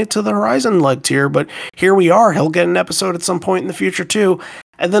donate to the Horizon Leg tier, but here we are. He'll get an episode at some point in the future too.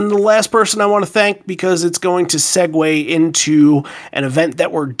 And then the last person I want to thank, because it's going to segue into an event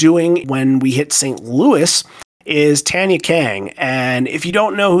that we're doing when we hit St. Louis, is Tanya Kang. And if you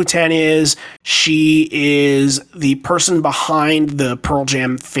don't know who Tanya is, she is the person behind the Pearl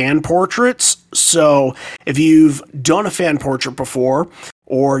Jam fan portraits. So if you've done a fan portrait before,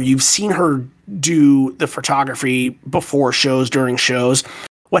 or you've seen her do the photography before shows, during shows,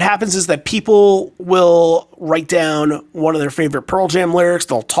 what happens is that people will write down one of their favorite Pearl Jam lyrics.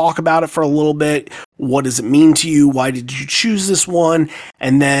 They'll talk about it for a little bit. What does it mean to you? Why did you choose this one?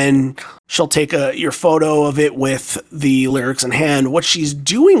 And then she'll take your photo of it with the lyrics in hand. What she's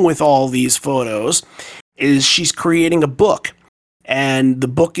doing with all these photos is she's creating a book. And the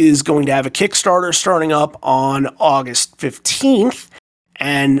book is going to have a Kickstarter starting up on August 15th.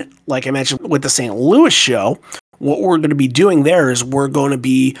 And like I mentioned with the St. Louis show, what we're going to be doing there is we're going to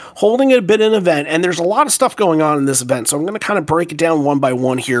be holding a bit of an event, and there's a lot of stuff going on in this event, so I'm going to kind of break it down one by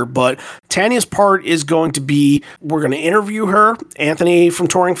one here. But Tanya's part is going to be, we're going to interview her. Anthony from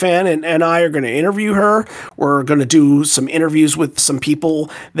Touring Fan and I are going to interview her. We're going to do some interviews with some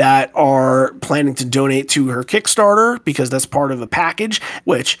people that are planning to donate to her Kickstarter, because that's part of a package,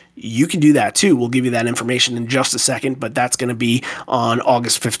 which you can do that too. We'll give you that information in just a second, but that's going to be on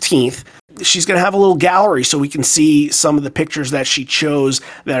August 15th. she's going to have a little gallery so we can see some of the pictures that she chose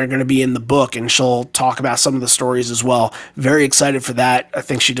that are going to be in the book, and she'll talk about some of the stories as well. Very excited for that. I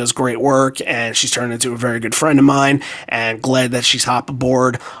think she does great work, and she's turned into a very good friend of mine, and glad that she's hopped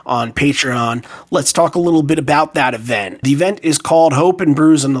aboard on Patreon. Let's talk a little bit about that event. The event is called Hope and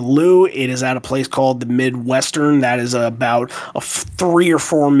Brews in the Lou. It is at a place called the Midwestern. That is about a 3 or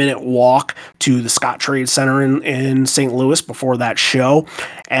 4 minute walk to the Scott Trade Center in St. Louis before that show.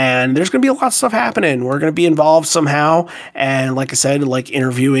 And there's going to be a lot of stuff happening. We're going to be involved somehow. And like I said, like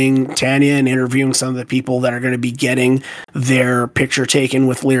interviewing Tanya and interviewing some of the people that are going to be getting their picture taken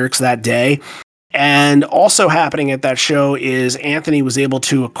with lyrics that day. And also happening at that show is Anthony was able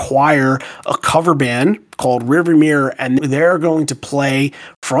to acquire a cover band called River Mirror, and they're going to play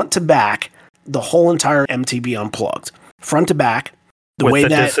front to back the whole entire MTV Unplugged. Front to back. With the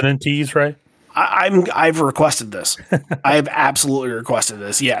dissonant tees, right? I've requested this. I've absolutely requested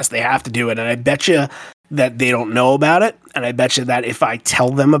this. Yes, they have to do it. And I bet you that they don't know about it. And I bet you that if I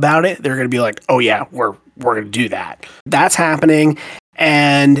tell them about it, they're going to be like, oh yeah, we're going to do that. That's happening.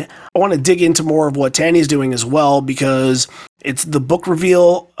 And I want to dig into more of what Tanya's doing as well, because it's the book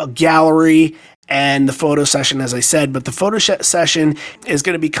reveal, a gallery, and the photo session, as I said. But the photo session is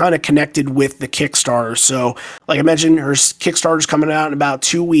going to be kind of connected with the Kickstarter. So, like I mentioned, her Kickstarter's coming out in about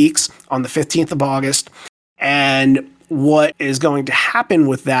 2 weeks on the 15th of August. And what is going to happen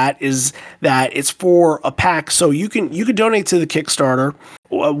with that is that it's for a pack. So you can donate to the Kickstarter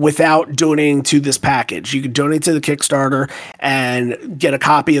without donating to this package. You can donate to the Kickstarter and get a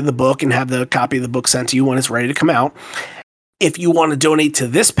copy of the book and have the copy of the book sent to you when it's ready to come out. If you want to donate to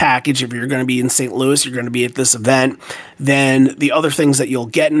this package, if you're going to be in St. Louis, you're going to be at this event, then the other things that you'll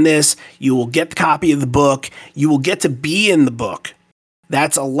get in this, you will get the copy of the book, you will get to be in the book.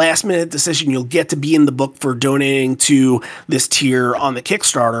 That's a last minute decision. You'll get to be in the book for donating to this tier on the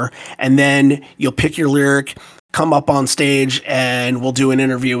Kickstarter, and then you'll pick your lyric, come up on stage, and we'll do an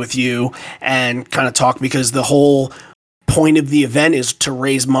interview with you and kind of talk, because the whole point of the event is to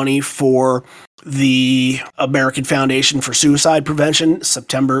raise money for the American Foundation for Suicide Prevention.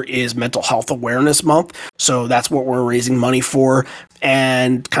 September is Mental Health Awareness Month, so that's what we're raising money for,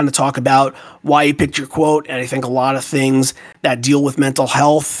 and kind of talk about why you picked your quote. And I think a lot of things that deal with mental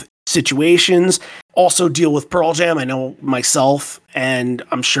health situations also deal with Pearl Jam. I know myself, and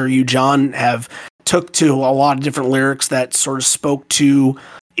I'm sure you, John, have took to a lot of different lyrics that sort of spoke to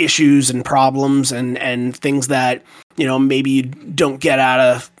issues and problems and things that, you know, maybe you don't get out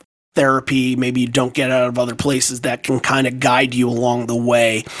of therapy, maybe you don't get out of other places, that can kind of guide you along the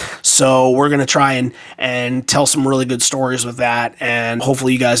way. So we're going to try and tell some really good stories with that, and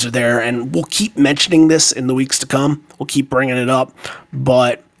hopefully you guys are there, and we'll keep mentioning this in the weeks to come. We'll keep bringing it up,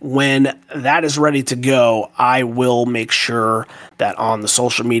 but when that is ready to go, I will make sure that on the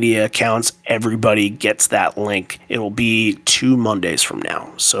social media accounts, everybody gets that link. It will be 2 Mondays from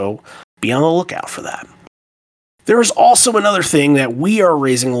now, so be on the lookout for that. There is also another thing that we are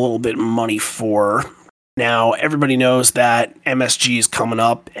raising a little bit of money for. Now, everybody knows that MSG is coming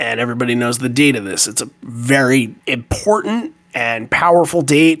up, and everybody knows the date of this. It's a very important and powerful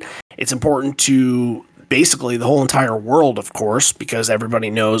date. It's important to basically the whole entire world, of course, because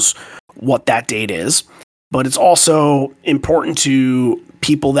everybody knows what that date is. But it's also important to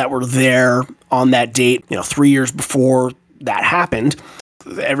people that were there on that date, 3 years before that happened.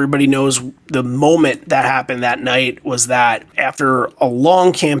 Everybody knows the moment that happened that night was that after a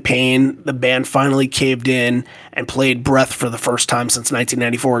long campaign, the band finally caved in and played Breath for the first time since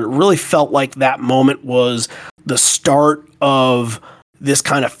 1994. It really felt like that moment was the start of this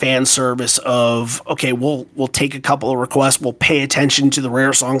kind of fan service of, okay, we'll take a couple of requests, we'll pay attention to the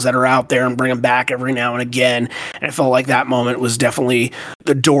rare songs that are out there and bring them back every now and again. And it felt like that moment was definitely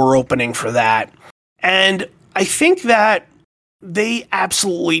the door opening for that. And I think that they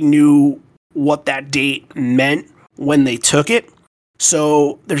absolutely knew what that date meant when they took it.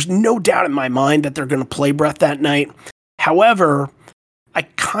 So there's no doubt in my mind that they're going to play Breath that night. However, I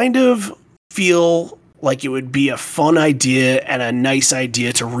kind of feel like it would be a fun idea and a nice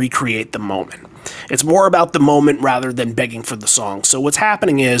idea to recreate the moment. It's more about the moment rather than begging for the song. So what's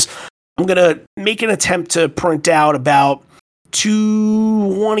happening is I'm going to make an attempt to print out about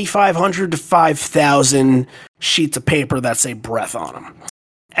 2,500 to 5,000 sheets of paper that say Breath on them.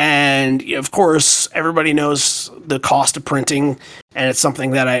 And of course, everybody knows the cost of printing, and it's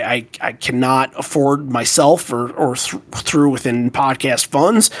something that I cannot afford myself or through within podcast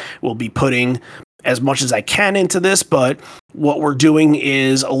funds. We'll be putting as much as I can into this, but what we're doing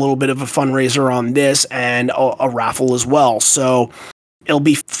is a little bit of a fundraiser on this and a raffle as well. So It'll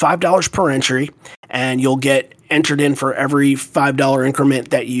be $5 per entry, and you'll get entered in for every $5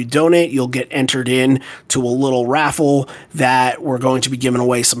 increment that you donate. You'll get entered in to a little raffle that we're going to be giving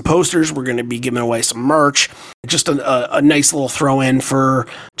away some posters. We're going to be giving away some merch. Just a nice little throw in for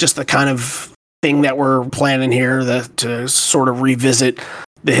just the kind of thing that we're planning here to sort of revisit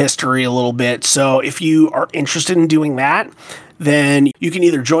the history a little bit. So if you are interested in doing that, then you can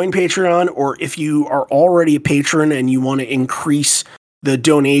either join Patreon, or if you are already a patron and you want to increase the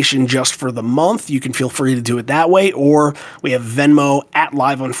donation just for the month, you can feel free to do it that way. Or we have Venmo at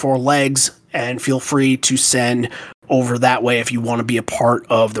Live on Four Legs, and feel free to send over that way if you want to be a part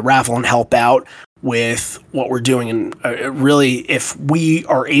of the raffle and help out with what we're doing. And really, if we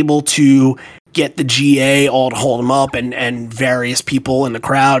are able to get the GA all to hold them up and various people in the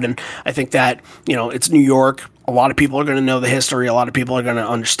crowd, and I think that, it's New York. A lot of people are going to know the history. A lot of people are going to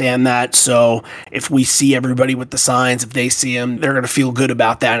understand that. So if we see everybody with the signs, if they see them, they're going to feel good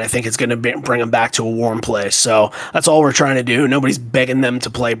about that. And I think it's going to bring them back to a warm place. So that's all we're trying to do. Nobody's begging them to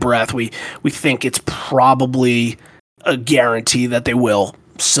play Breath. We think it's probably a guarantee that they will.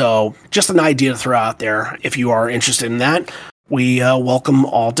 So just an idea to throw out there. If you are interested in that, we welcome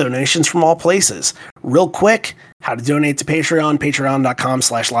all donations from all places. Real quick, how to donate to Patreon,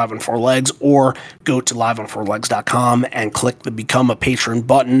 patreon.com/liveonfourlegs, or go to liveonfourlegs.com and click the Become a Patron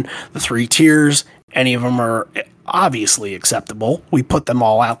button. The 3 tiers, any of them are obviously acceptable. We put them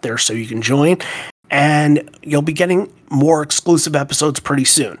all out there so you can join, and you'll be getting more exclusive episodes pretty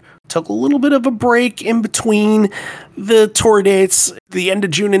soon. Took a little bit of a break in between the tour dates, the end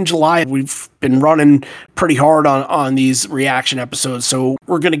of June and July. We've been running pretty hard on these reaction episodes, so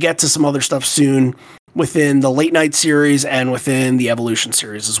we're going to get to some other stuff soon within the late night series and within the Evolution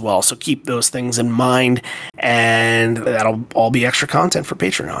series as well. So keep those things in mind, and that'll all be extra content for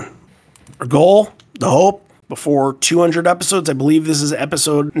Patreon. Our goal, the hope, before 200 episodes, I believe this is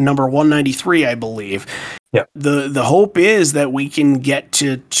episode number 193, I believe. Yeah. The hope is that we can get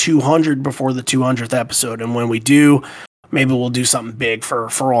to 200 before the 200th episode. And when we do, maybe we'll do something big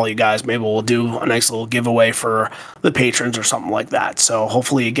for all you guys. Maybe we'll do a nice little giveaway for the patrons or something like that. So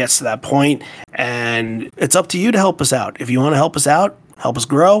hopefully it gets to that point, and it's up to you to help us out. If you want to help us out, help us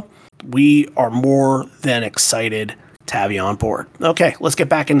grow, we are more than excited to have you on board. Okay, let's get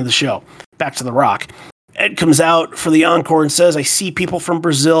back into the show. Back to the rock. Ed comes out for the encore and says, I see people from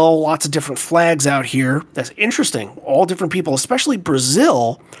Brazil, lots of different flags out here. That's interesting. All different people, especially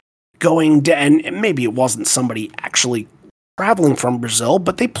Brazil, going down. And maybe it wasn't somebody actually traveling from Brazil,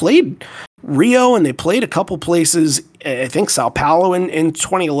 but they played Rio and they played a couple places, I think Sao Paulo in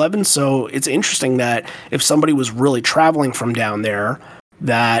 2011. So it's interesting that if somebody was really traveling from down there,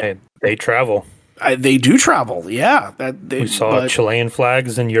 that they travel. They do travel, yeah. We saw Chilean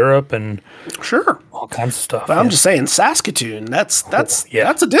flags in Europe and sure, all kinds of stuff. But I'm just saying, Saskatoon, that's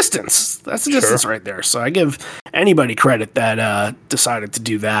a distance. That's a distance right there. So I give anybody credit that decided to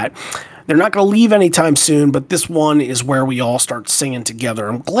do that. They're not going to leave anytime soon, but this one is where we all start singing together.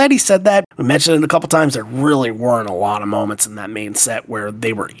 I'm glad he said that. We mentioned it a couple times. There really weren't a lot of moments in that main set where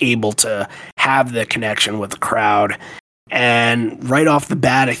they were able to have the connection with the crowd. And right off the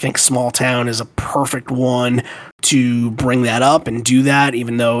bat, I think Small Town is a perfect one to bring that up and do that,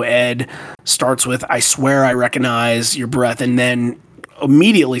 even though Ed starts with, I swear I recognize your breath, and then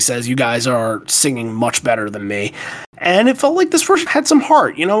immediately says, you guys are singing much better than me. And it felt like this version had some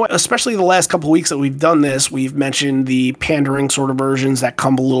heart, especially the last couple of weeks that we've done this. We've mentioned the pandering sort of versions that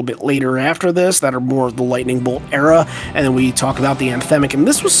come a little bit later after this that are more of the Lightning Bolt era. And then we talk about the anthemic. And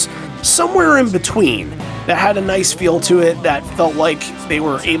this was somewhere in between that had a nice feel to it, that felt like they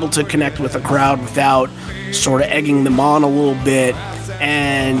were able to connect with the crowd without sort of egging them on a little bit.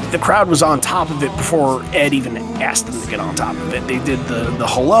 And the crowd was on top of it before Ed even asked them to get on top of it. They did the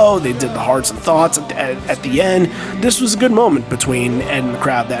hello, they did the hearts and thoughts at the end. This was a good moment between Ed and the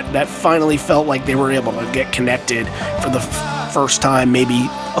crowd that finally felt like they were able to get connected for the first time, maybe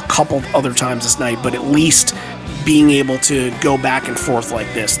a couple other times this night, but at least being able to go back and forth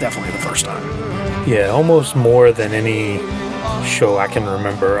like this, definitely the first time. Yeah, almost more than any show I can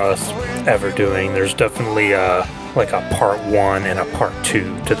remember us ever doing. There's definitely like a part 1 and a part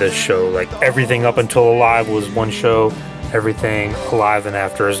 2 to this show. Like everything up until Alive was one show, everything Alive and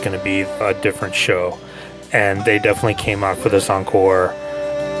after is going to be a different show. And they definitely came out for this encore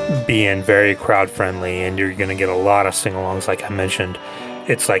being very crowd friendly, and you're going to get a lot of sing-alongs. Like I mentioned,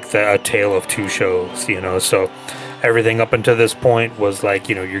 it's like a tale of two shows, so everything up until this point was like,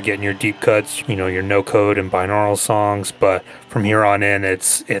 you're getting your deep cuts, your no code and binaural songs, but from here on in,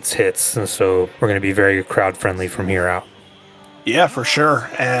 it's hits. And so we're going to be very crowd friendly from here out. Yeah, for sure.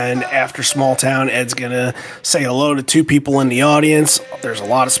 And after Small Town, Ed's going to say hello to two people in the audience. There's a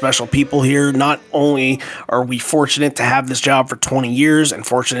lot of special people here. Not only are we fortunate to have this job for 20 years and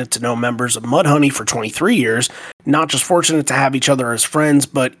fortunate to know members of Mudhoney for 23 years, not just fortunate to have each other as friends,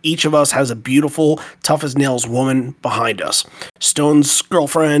 but each of us has a beautiful, tough as nails woman behind us. Stone's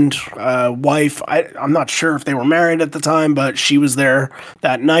girlfriend, wife, I'm not sure if they were married at the time, but she was there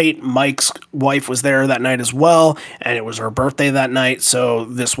that night. Mike's wife was there that night as well, and it was her birthday that night. So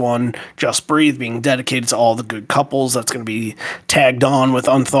this one, Just Breathe, being dedicated to all the good couples, that's going to be tagged on with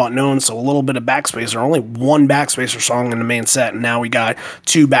Unthought Known. So a little bit of Backspacer, only one Backspacer song in the main set, and now we got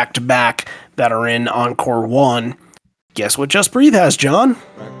two back-to-back that are in Encore 1. Guess what Just Breathe has, John?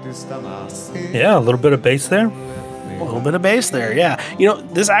 Yeah, a little bit of bass there. A little bit of bass there, yeah. You know,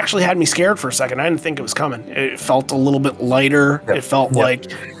 this actually had me scared for a second. I didn't think it was coming. It felt a little bit lighter. It felt like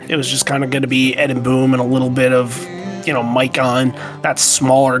it was just kind of going to be Ed and Boom and a little bit of, Mike on that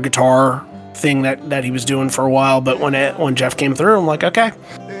smaller guitar thing that he was doing for a while. But when Jeff came through, I'm like, okay.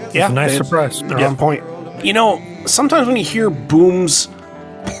 Yeah, it's a nice surprise. They're on point. Sometimes when you hear Boom's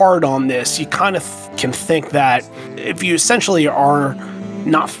part on this, you kind of can think that if you essentially are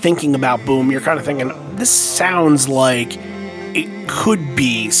not thinking about Boom, you're kind of thinking, this sounds like it could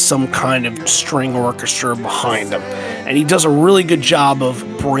be some kind of string orchestra behind him. And he does a really good job of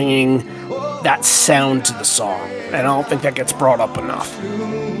bringing that sound to the song. And I don't think that gets brought up enough.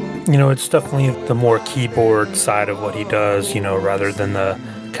 It's definitely the more keyboard side of what he does, rather than the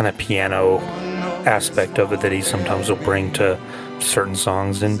kind of piano aspect of it that he sometimes will bring to certain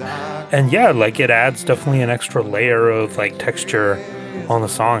songs. And yeah, like it adds definitely an extra layer of like texture on the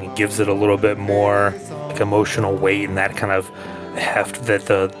song. It gives it a little bit more like emotional weight and that kind of heft that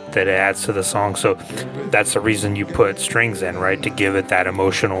it adds to the song. So that's the reason you put strings in, right? To give it that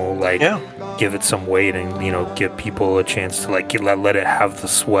emotional, give it some weight and give people a chance to like let it have the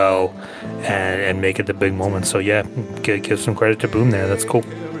swell and make it the big moment. So yeah, give some credit to Boom there. That's cool.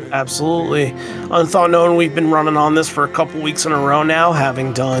 Absolutely. Unthought Known, we've been running on this for a couple weeks in a row now,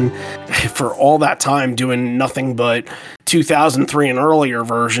 having done for all that time doing nothing but 2003 and earlier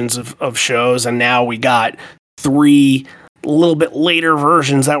versions of shows, and now we got three a little bit later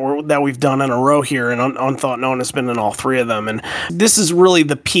versions that we've done in a row here, and Unthought Known has been in all three of them. And this is really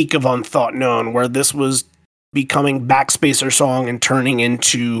the peak of Unthought Known, where this was becoming Backspacer song and turning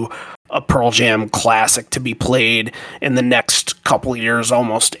into a Pearl Jam classic to be played in the next couple of years,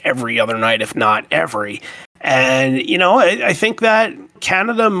 almost every other night, if not every. And, I think that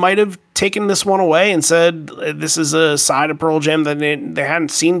Canada might have taken this one away and said, this is a side of Pearl Jam that they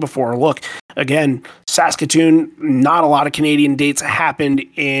hadn't seen before. Look, again, Saskatoon, not a lot of Canadian dates happened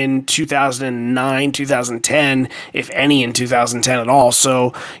in 2009, 2010, if any in 2010 at all.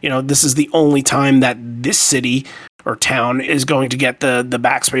 So, this is the only time that this city or town is going to get the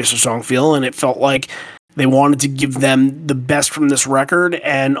Backspacer song feel, and it felt like they wanted to give them the best from this record,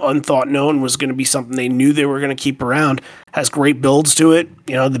 and Unthought Known was going to be something they knew they were going to keep around. Has great builds to it.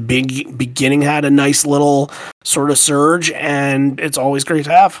 The big beginning had a nice little sort of surge, and it's always great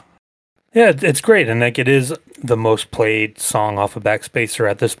to have. Yeah, it's great, and like it is the most played song off of Backspacer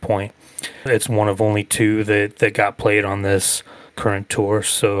at this point. It's one of only two that got played on this current tour,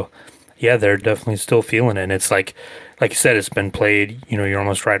 so yeah, they're definitely still feeling it. And it's like you said, it's been played, you're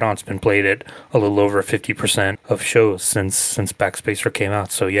almost right on. It's been played at a little over 50% of shows since Backspacer came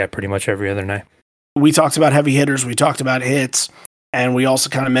out. So yeah, pretty much every other night. We talked about heavy hitters. We talked about hits. And we also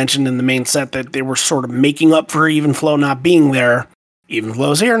kind of mentioned in the main set that they were sort of making up for Even Flow not being there. Even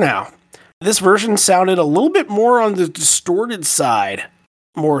Flow's here now. This version sounded a little bit more on the distorted side,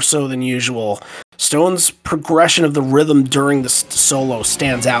 more so than usual. Stone's progression of the rhythm during the solo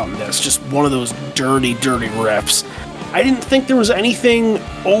stands out in this. Just one of those dirty, dirty riffs. I didn't think there was anything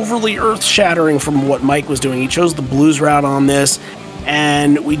overly earth-shattering from what Mike was doing. He chose the blues route on this,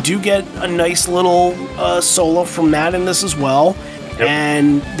 and we do get a nice little solo from that in this as well. Yep.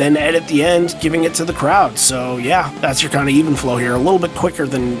 And then Ed at the end giving it to the crowd. So yeah, that's your kind of Even Flow here. A little bit quicker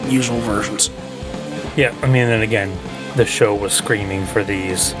than usual versions. Yeah, I mean, and again, the show was screaming for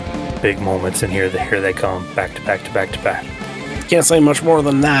these big moments, and here they come, back to back to back to back. Can't say much more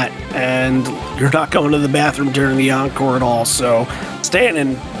than that, and you're not going to the bathroom during the encore at all, so staying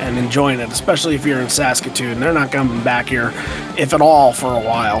in and enjoying it, especially if you're in Saskatoon. They're not coming back here, if at all, for a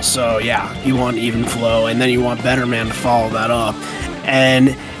while. So yeah, you want Even Flow, and then you want Better Man to follow that up.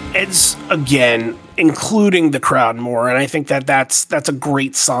 And it's, again, including the crowd more, and I think that's a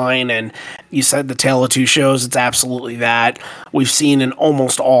great sign. And you said the Tale of Two Shows, it's absolutely that. We've seen in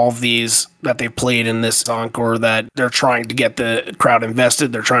almost all of these that they've played in this encore that they're trying to get the crowd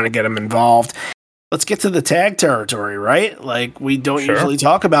invested, they're trying to get them involved. let's get to the tag territory, right? Like, we don't Sure. usually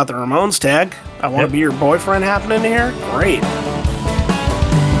talk about the Ramones tag. I Want to Yep. Be Your Boyfriend happening here? Great.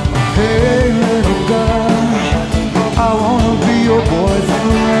 Hey, little girl, I wanna be your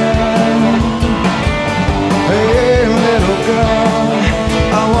boyfriend. Hey, little girl,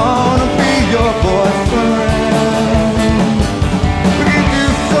 I wanna be your boyfriend. We could do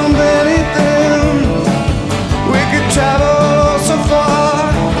so many things. We could travel so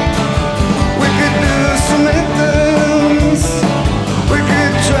far. We could do so many things. We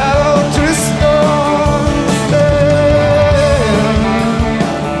could travel to the stars. Yeah.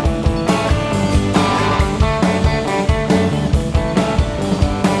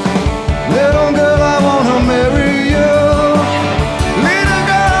 Little girl, I wanna marry you. Little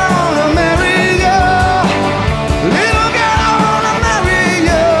girl, I wanna marry you. Little girl, I wanna marry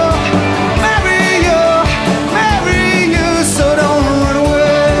you. Marry you, marry you, so don't run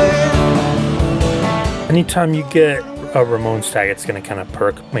away. Anytime you get a Ramones tag, it's going to kind of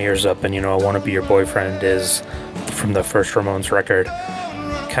perk my ears up. And, I Want to Be Your Boyfriend is from the first Ramones record.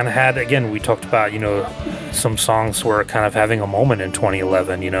 Kind of had, again, we talked about, some songs were kind of having a moment in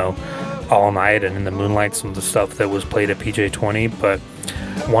 2011, All Night and In the Moonlight, some of the stuff that was played at PJ20. But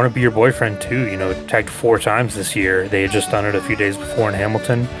Want to Be Your Boyfriend, too, tagged 4 times this year. They had just done it a few days before in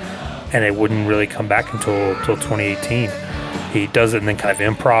Hamilton, and it wouldn't really come back until 2018. He does it and then kind of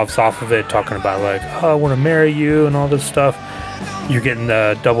improvs off of it, talking about like, oh, I want to marry you and all this stuff. You're getting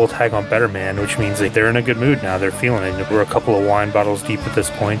the double tag on Better Man, which means like they're in a good mood now. They're feeling it. We're a couple of wine bottles deep at this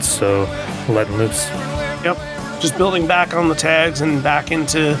point, so letting loose. Yep. Just building back on the tags and back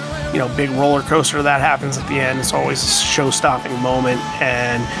into, big roller coaster that happens at the end. It's always a show-stopping moment,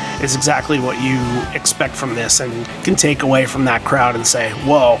 and it's exactly what you expect from this and can take away from that crowd and say,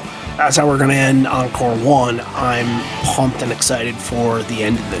 whoa, that's how we're going to end Encore 1. I'm pumped and excited for the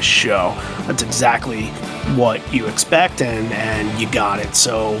end of this show. That's exactly what you expect, and you got it.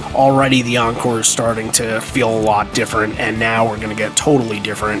 So already the Encore is starting to feel a lot different, and now we're going to get totally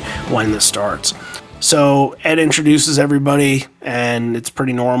different when this starts. So Ed introduces everybody, and it's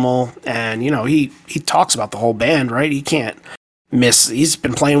pretty normal. And, he talks about the whole band, right? He can't miss. He's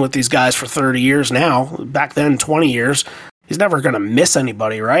been playing with these guys for 30 years now. Back then, 20 years. He's never going to miss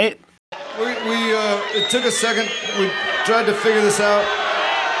anybody, right? It took a second. We tried to figure this out.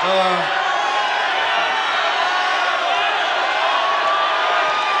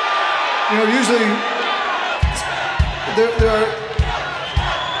 Usually there are.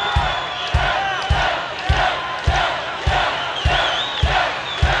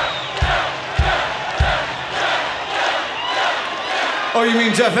 Oh, you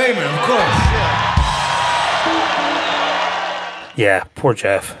mean Jeff Ament, of course. Yeah, poor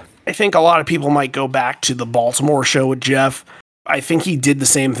Jeff. I think a lot of people might go back to the Baltimore show with Jeff. I think he did the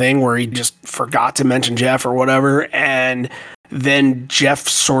same thing where he just forgot to mention Jeff or whatever, and then Jeff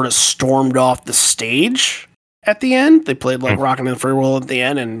sort of stormed off the stage at the end. They played like Rockin' in the Free World at the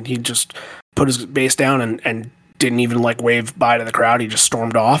end, and he just put his bass down and didn't even like wave bye to the crowd. He just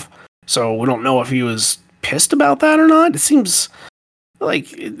stormed off. So we don't know if he was pissed about that or not. It seems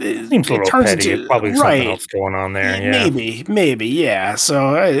like it Seems a little turns petty. into Probably right. something else going on there. Yeah. Maybe, yeah.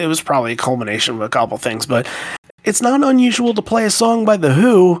 So it was probably a culmination of a couple things, but it's not unusual to play a song by The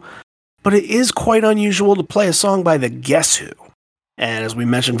Who, but it is quite unusual to play a song by the Guess Who. And as we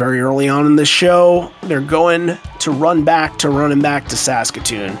mentioned very early on in this show, they're going to running back to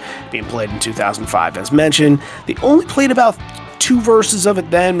Saskatoon, being played in 2005. As mentioned, they only played about 2 verses of it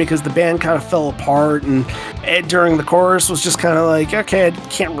then because the band kind of fell apart, and Ed during the chorus was just kind of like, okay, I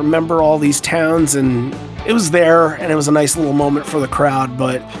can't remember all these towns, and it was there, and it was a nice little moment for the crowd.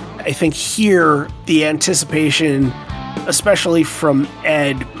 But I think here the anticipation, especially from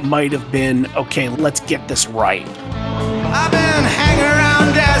Ed, might have been, okay, let's get this right. I've been hanging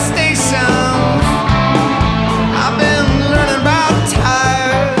around gas stations. I've been learning about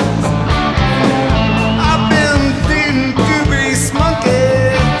tires. I've been feeding two-grease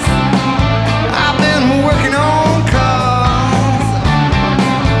monkeys. I've been working on cars.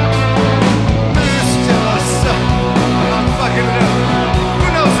 There's still stuff. I'm fucking it up. Who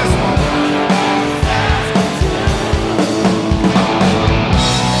knows this one?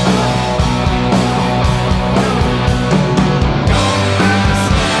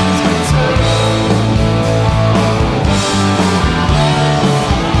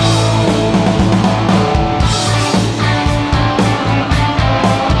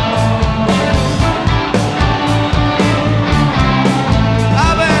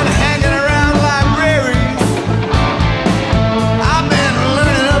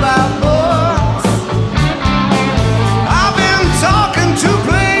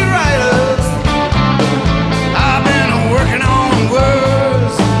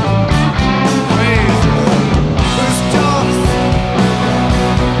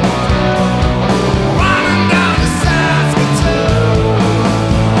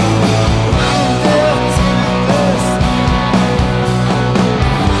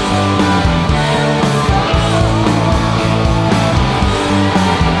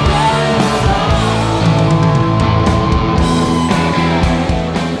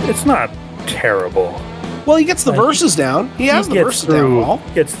 It's not terrible. Well, he gets the verses down. He has the verses down well.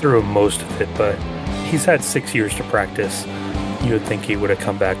 Gets through most of it, but he's had 6 years to practice. You would think he would have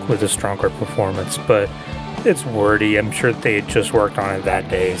come back with a stronger performance, but it's wordy. I'm sure they had just worked on it that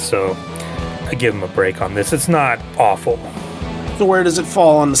day, so I give him a break on this. It's not awful. So where does it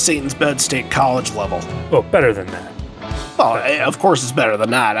fall on the Satan's Bed State College level? Well, better than that. Well, of course it's better than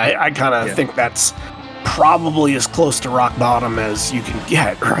that. I kind of think that's probably as close to rock bottom as you can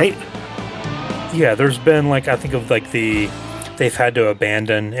get, right? Yeah, there's been, like, I think of, like, they've had to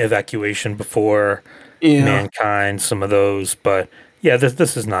abandon Evacuation before, Mankind, some of those, but yeah,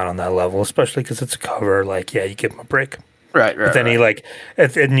 this is not on that level, especially because it's a cover. Like, yeah, you give him a break. Right. But then he, like,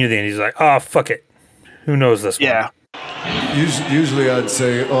 at near the end, he's like, oh, fuck it. Who knows this one? Yeah. Usually I'd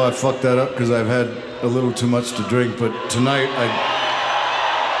say, oh, I fucked that up because I've had a little too much to drink, but tonight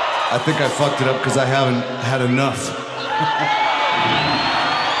I think I fucked it up because I haven't had enough.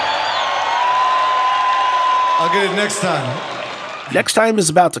 I'll get it next time. Next time is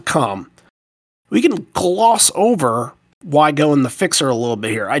about to come. We can gloss over Why Go in the Fixer a little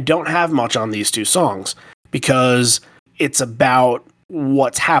bit here. I don't have much on these two songs because it's about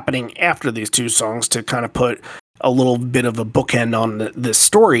what's happening after these two songs to kind of put a little bit of a bookend on this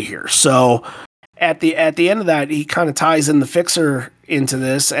story here. So at the end of that, he kind of ties in the Fixer into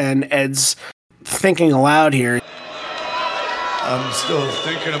this, and Ed's thinking aloud here. I'm still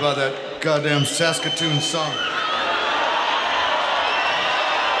thinking about that goddamn Saskatoon song.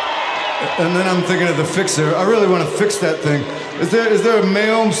 And then I'm thinking of the Fixer. I really want to fix that thing. Is there a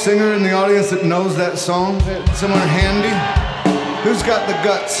male singer in the audience that knows that song? Someone handy? Who's got the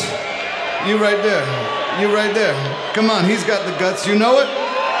guts? You right there. You right there. Come on, he's got the guts. You know it?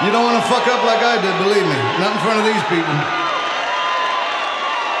 You don't want to fuck up like I did, believe me. Not in front of these people.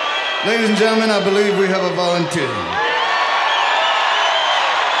 Ladies and gentlemen, I believe we have a volunteer.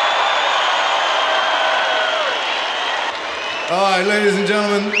 All right, ladies and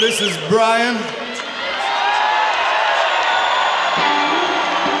gentlemen, this is Brian. I'll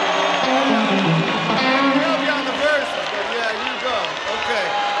help you on the verses, but yeah, you go. Okay.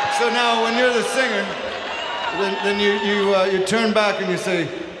 So now, when you're the singer, then you turn back and you say,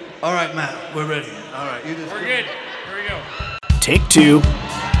 "All right, Matt, we're ready. All right, you just." We're good. Here we go. Take two.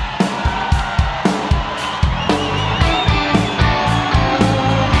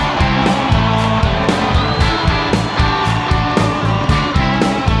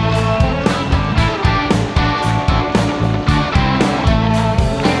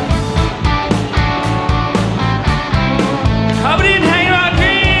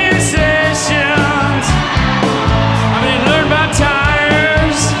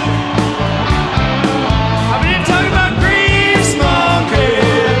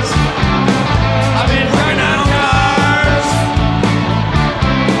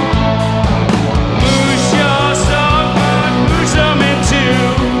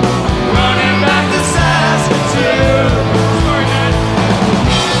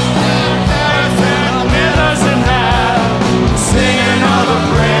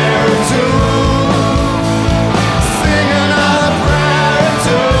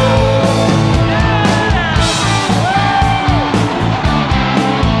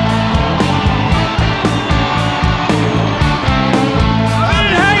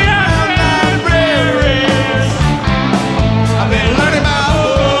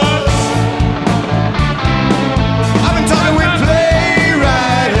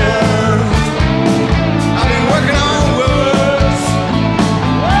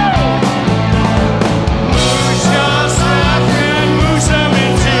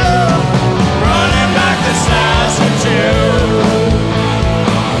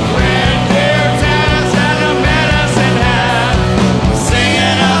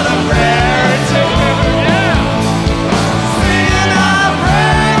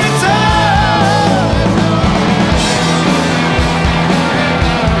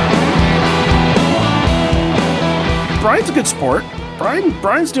 Brian's a good sport.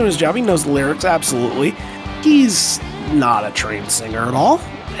 Brian's doing his job. He knows the lyrics, absolutely. He's not a trained singer at all,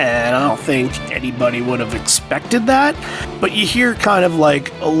 and I don't think anybody would have expected that. But you hear kind of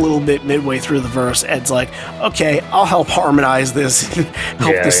like a little bit midway through the verse, Ed's like, okay, I'll help harmonize this,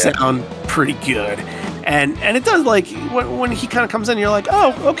 help this sound pretty good. And it does, like, when he kind of comes in, you're like,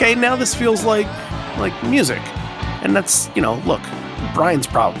 oh, okay, now this feels like music. And that's, look, Brian's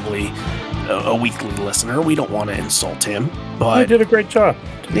probably a weekly listener. We don't want to insult him, but he did a great job.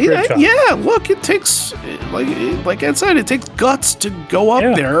 Yeah, look, it takes, like Ed said, it takes guts to go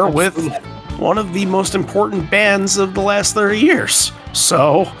up there with one of the most important bands of the last 30 years.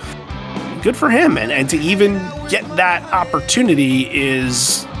 So good for him. And to even get that opportunity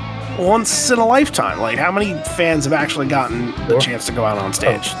is once in a lifetime. Like, how many fans have actually gotten the chance to go out on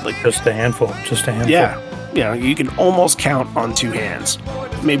stage? Like, just a handful. Yeah. You know, you can almost count on two hands.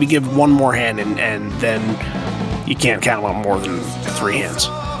 Maybe give one more hand, and then you can't count on more than three hands.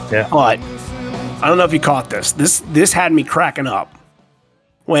 Yeah. But I don't know if you caught this. This had me cracking up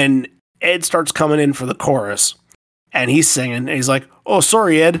when Ed starts coming in for the chorus, and he's singing, and he's like, "Oh,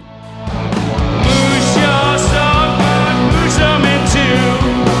 sorry, Ed."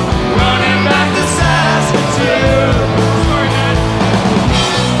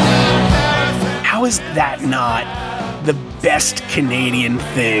 How is that not the best Canadian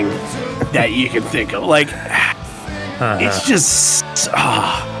thing that you can think of? Like, it's just,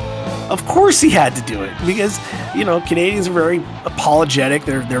 of course he had to do it, because, you know, Canadians are very apologetic.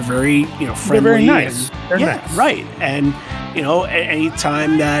 They're very, you know, friendly. They're very nice. They're nice. Right. And, you know,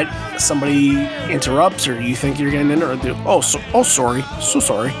 anytime that somebody interrupts or you think you're getting interrupted, sorry, so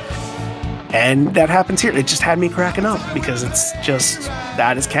sorry. And that happens here. It just had me cracking up, because it's just,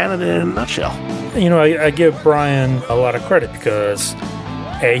 that is Canada in a nutshell. You know, I give Brian a lot of credit, because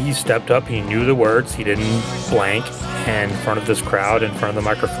he stepped up, he knew the words, he didn't blank in front of this crowd, in front of the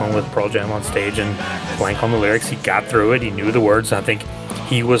microphone with Pearl Jam on stage and blank on the lyrics. He got through it, he knew the words, and I think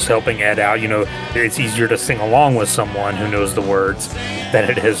he was helping Ed out. You know, it's easier to sing along with someone who knows the words than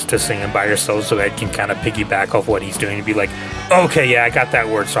it is to sing them by yourself, so Ed can kind of piggyback off what he's doing and be like, okay, yeah, I got that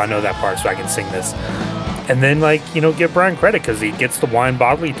word, so I know that part, so I can sing this. And then, like, you know, give Brian credit, because he gets the wine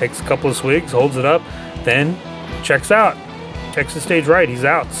bottle, he takes a couple of swigs, holds it up, then checks out. Checks the stage right, he's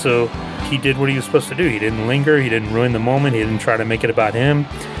out. So he did what he was supposed to do. He didn't linger, he didn't ruin the moment, he didn't try to make it about him.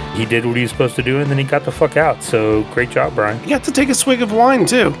 He did what he was supposed to do, and then he got the fuck out. So great job, Brian. You got to take a swig of wine,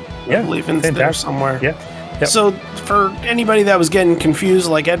 too. Yeah, I believe it's there somewhere. Yeah. Yep. So for anybody that was getting confused,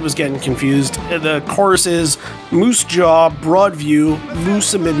 like Ed was getting confused, the chorus is Moose Jaw, Broadview,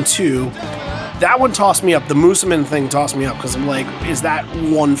 Moosomin 2. That one tossed me up. The Moosomin thing tossed me up, because I'm like, is that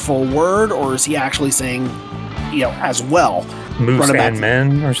one full word, or is he actually saying, you know, as well? Moose and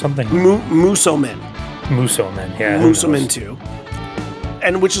men or something? Moosomin. Moosomin, yeah. Moosomin 2.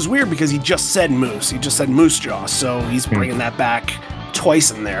 And which is weird, because he just said moose. He just said Moose Jaw. So he's bringing that back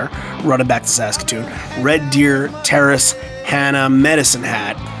twice in there. Running back to Saskatoon. Red Deer, Terrace, Hannah, Medicine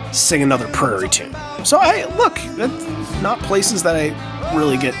Hat. Sing another prairie tune. So look, that's not places that I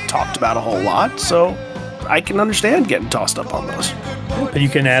really get talked about a whole lot. So I can understand getting tossed up on those. But you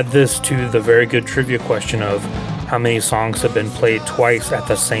can add this to the very good trivia question of how many songs have been played twice at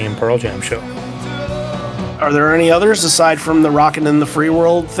the same Pearl Jam show. Are there any others aside from the Rockin' in the Free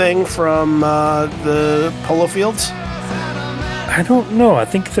World thing from the Polo Fields? I don't know. I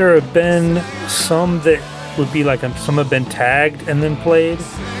think there have been some that would be like some have been tagged and then played.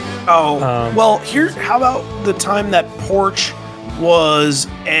 Oh, well, how about the time that Porch was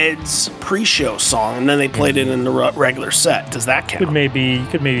Ed's pre-show song, and then they played it in the regular set? Does that count? You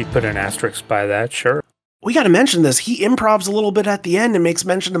could maybe put an asterisk by that, sure. We got to mention this. He improvs a little bit at the end and makes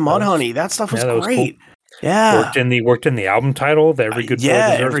mention of Mudhoney. That stuff was great. Cool. Yeah, worked in the album title. The Every Good Boy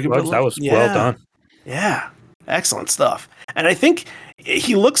Deserves Love. That was well done. Yeah, excellent stuff. And I think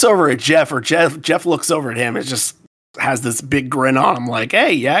he looks over at Jeff, or Jeff looks over at him and just has this big grin on him, like,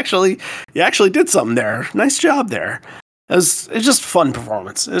 "Hey, you actually did something there. Nice job there." It's just fun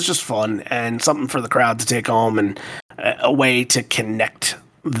performance. It's just fun and something for the crowd to take home, and a way to connect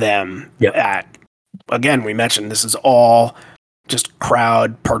them. Yep. Again, we mentioned this is all just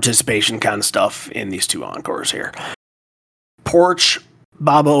crowd participation kind of stuff in these two encores here. Porch,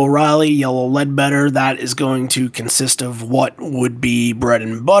 Baba O'Reilly, Yellow Ledbetter, that is going to consist of what would be bread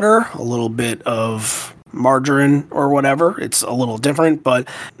and butter, a little bit of margarine or whatever. It's a little different, but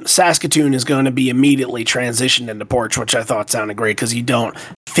Saskatoon is going to be immediately transitioned into Porch, which I thought sounded great, because you don't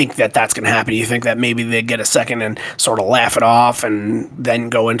think that that's going to happen. You think that maybe they get a second and sort of laugh it off and then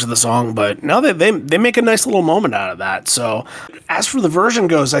go into the song, but no, they make a nice little moment out of that. So as for the version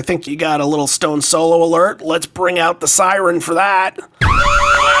goes, I think you got a little Stone solo alert. Let's bring out the siren for that.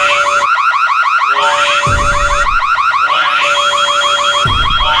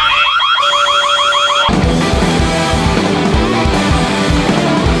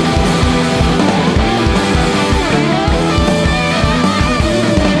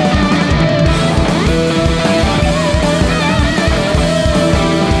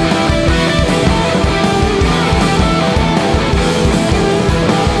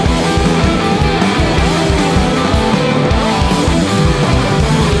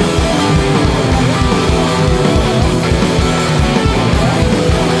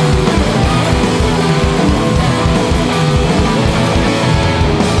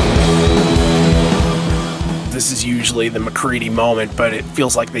 usually the McCready moment, but it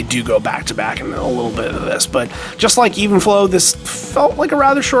feels like they do go back to back in a little bit of this. But just like Even Flow, this felt like a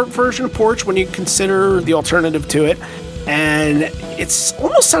rather short version of Porch when you consider the alternative to it. And it's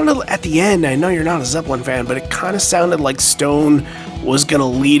almost sounded at the end, I know you're not a Zeppelin fan, but it kind of sounded like Stone was going to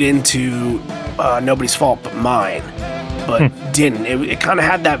lead into Nobody's Fault But Mine, but didn't. It kind of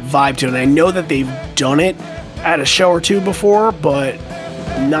had that vibe to it. And I know that they've done it at a show or two before, but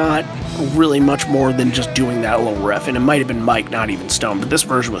not really much more than just doing that little riff. And it might have been Mike, not even Stone, but this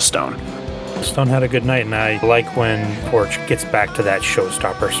version was Stone. Stone had a good night, and I like when Porch gets back to that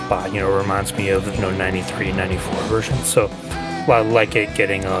showstopper spot. It reminds me of 93, 94 version. So I like it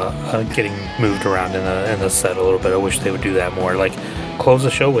getting moved around in the set a little bit. I wish they would do that more. Like, close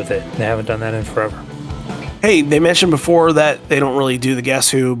the show with it. They haven't done that in forever. Hey, they mentioned before that they don't really do the Guess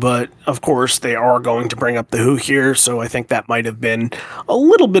Who, but of course they are going to bring up the Who here, so I think that might have been a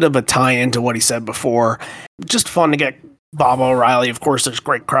little bit of a tie-in to what he said before. Just fun to get Bob O'Reilly. Of course, there's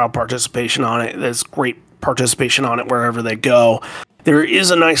great crowd participation on it. There's great participation on it wherever they go. There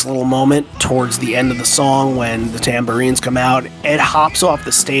is a nice little moment towards the end of the song when the tambourines come out. Ed hops off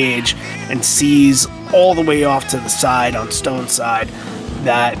the stage and sees all the way off to the side, on Stone's side,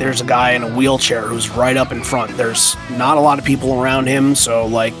 that there's a guy in a wheelchair who's right up in front. There's not a lot of people around him, so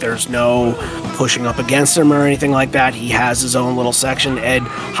there's no pushing up against him or anything like that. He has his own little section. Ed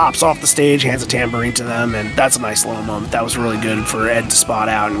hops off the stage, hands a tambourine to them, and that's a nice little moment. That was really good for Ed to spot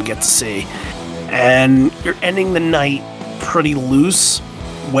out and get to see. And you're ending the night pretty loose,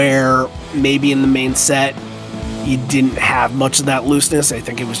 where maybe in the main set you didn't have much of that looseness. I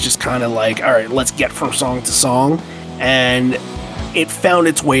think it was just kind of like, all right, let's get from song to song. And it found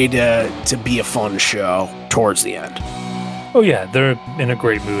its way to be a fun show towards the end. Oh yeah, they're in a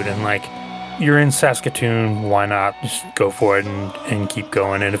great mood, and you're in Saskatoon, why not just go for it and keep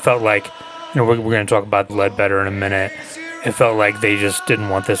going? And it felt like, we're going to talk about Ledbetter in a minute. It felt like they just didn't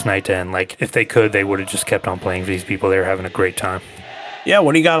want this night to end. Like, if they could, they would have just kept on playing for these people. They were having a great time. Yeah,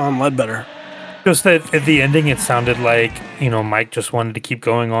 what do you got on Ledbetter? Just that at the ending, it sounded like, Mike just wanted to keep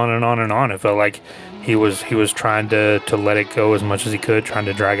going on and on and on. It felt like he was trying to let it go as much as he could, trying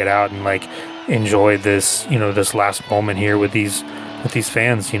to drag it out and enjoy this, this last moment here with these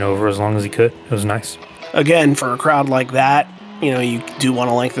fans, for as long as he could. It was nice. Again, for a crowd like that, you do want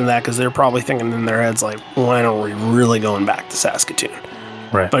to lengthen that because they're probably thinking in their heads when are we really going back to Saskatoon?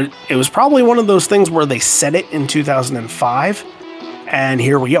 Right. But it was probably one of those things where they said it in 2005, and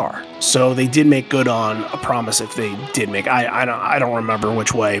here we are. So they did make good on a promise. If they did make, I don't remember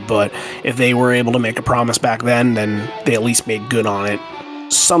which way, but if they were able to make a promise back then they at least made good on it.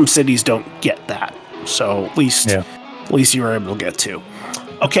 Some cities don't get that, so at least you were able to get to.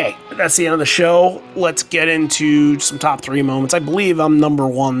 Okay, that's the end of the show. Let's get into some top 3 moments. I believe I'm number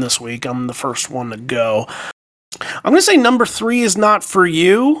 1 this week. I'm the first one to go. I'm going to say number 3 is Not For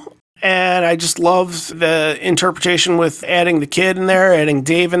You. And I just love the interpretation with adding the kid in there, adding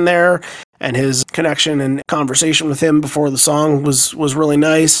Dave in there, and his connection and conversation with him before the song was really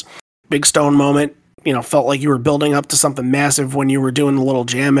nice. Big Stone moment. Felt like you were building up to something massive when you were doing the little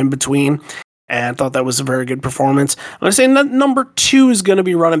jam in between. And I thought that was a very good performance. I'm going to say number 2 is going to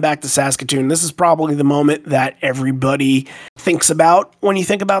be Running Back to Saskatoon. This is probably the moment that everybody thinks about when you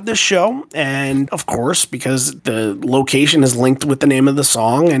think about this show. And of course, because the location is linked with the name of the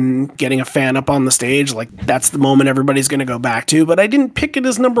song and getting a fan up on the stage, that's the moment everybody's going to go back to. But I didn't pick it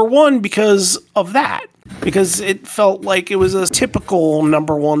as number 1 because of that. Because it felt like it was a typical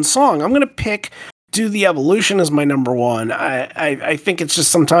number 1 song. I'm going to pick Do the Evolution as my number 1. I think it's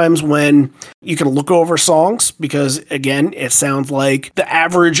just sometimes when you can look over songs, because again, it sounds like the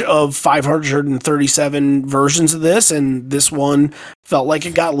average of 537 versions of this, and this one felt like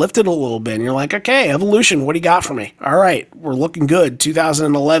it got lifted a little bit. And you're like, okay, Evolution, what do you got for me? All right, we're looking good.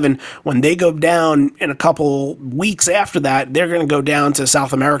 2011, when they go down in a couple weeks after that, they're going to go down to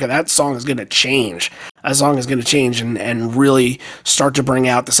South America. That song is going to change. That song is going to change and really start to bring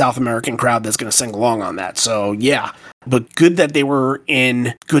out the South American crowd that's going to sing along on that. So yeah, but good that they were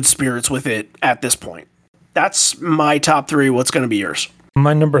in good spirits with it at this point. That's my top 3. What's going to be yours?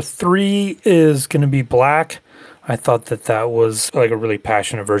 My number 3 is going to be Black. I thought that was a really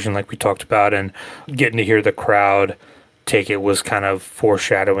passionate version like we talked about, and getting to hear the crowd take it was kind of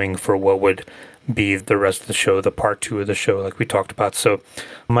foreshadowing for what would be the rest of the show, the part 2 of the show like we talked about. So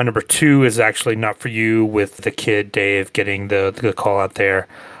my number 2 is actually Not For You, with the kid Dave getting the call out there.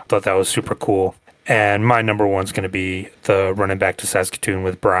 I thought that was super cool. And my number 1 is going to be the Running Back to Saskatoon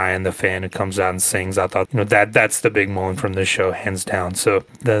with Brian, the fan who comes out and sings. I thought that's the big moment from this show, hands down. So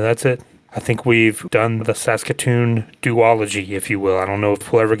that's it. I think we've done the Saskatoon duology, if you will. I don't know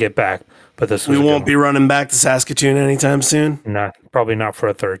if we'll ever get back, but this We won't be running back to Saskatoon anytime soon. Probably not for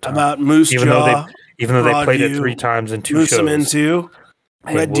a third time. How about Moose Jaw? Even though they played it 3 times in 2 shows. Mooseman too.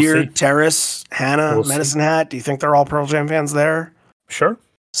 Hey, Red Deer, Terrace, Hannah, Medicine Hat. Do you think they're all Pearl Jam fans there? Sure.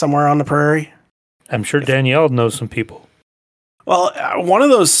 Somewhere on the prairie? I'm sure Danielle knows some people. Well, one of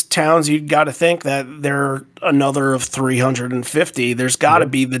those towns, you got to think that they're another of 350. There's got to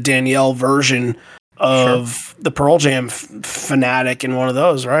be the Danielle version of the Pearl Jam fanatic in one of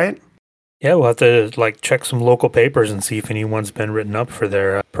those, right? Yeah, we'll have to check some local papers and see if anyone's been written up for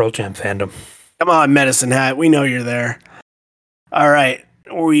their Pearl Jam fandom. Come on, Medicine Hat. We know you're there. All right.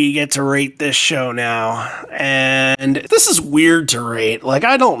 We get to rate this show now. And this is weird to rate.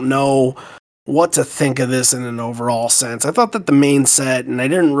 I don't know what to think of this in an overall sense. I thought that the main set, and I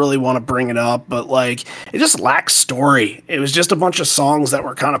didn't really want to bring it up, but it just lacks story. It was just a bunch of songs that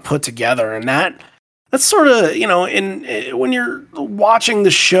were kind of put together, and that's sort of, when you're watching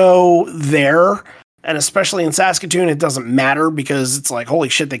the show there, and especially in Saskatoon, it doesn't matter because it's holy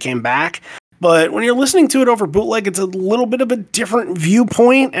shit, they came back. But when you're listening to it over bootleg, it's a little bit of a different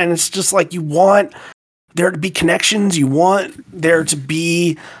viewpoint, and it's just you want there to be connections, you want there to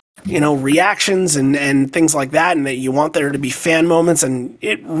be reactions and things like that, and that you want there to be fan moments, and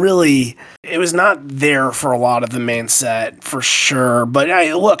it was not there for a lot of the main set for sure. But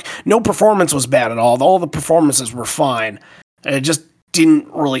look, no performance was bad at all. All the performances were fine. I just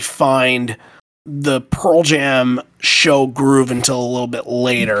didn't really find the Pearl Jam show groove until a little bit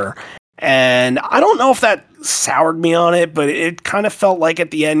later. And I don't know if that soured me on it, but it kind of felt like at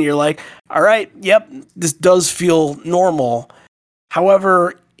the end you're like, all right, yep, this does feel normal.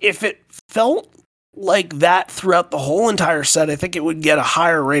 However, if it felt like that throughout the whole entire set, I think it would get a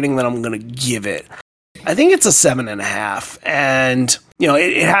higher rating than I'm going to give it. I think it's a 7.5, and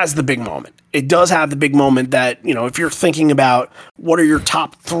it has the big moment. It does have the big moment that, if you're thinking about what are your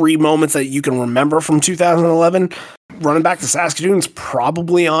top 3 moments that you can remember from 2011, Running Back to Saskatoon's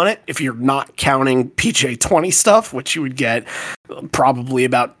probably on it, if you're not counting PJ20 stuff, which you would get probably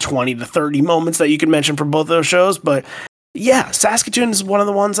about 20 to 30 moments that you can mention from both those shows. But yeah, Saskatoon is one of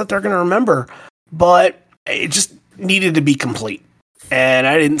the ones that they're going to remember, but it just needed to be complete. And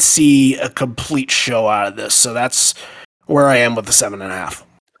I didn't see a complete show out of this. So that's where I am with the 7.5.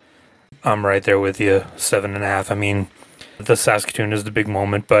 I'm right there with you, 7.5. I mean, the Saskatoon is the big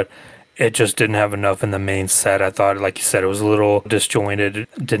moment, but it just didn't have enough in the main set. I thought, like you said, it was a little disjointed.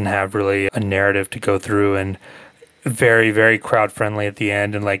 It didn't have really a narrative to go through, and very, very crowd friendly at the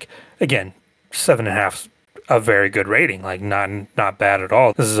end. And again, 7.5 a very good rating, not bad at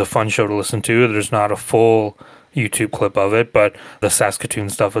all. This is a fun show to listen to. There's not a full YouTube clip of it, but the Saskatoon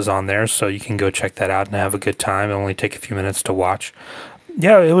stuff is on there, so you can go check that out and have a good time. It'll only take a few minutes to watch.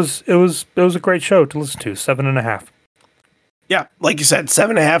 Yeah, it was a great show to listen to. 7.5. Yeah, like you said,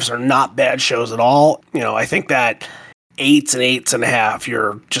 7.5s are not bad shows at all. I think that 8s and 8.5,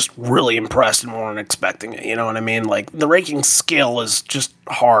 you're just really impressed and weren't expecting it. You know what I mean? The ranking scale is just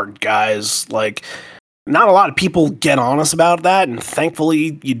hard, guys. Not a lot of people get honest about that, and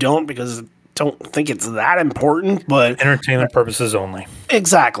thankfully you don't, because I don't think it's that important. But entertainment purposes only.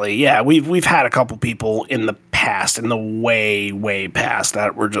 Exactly. Yeah, we've had a couple people in the past, in the way past,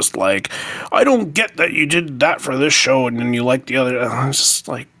 that were just I don't get that you did that for this show and then you like the other. I was just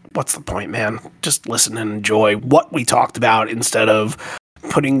what's the point, man? Just listen and enjoy what we talked about instead of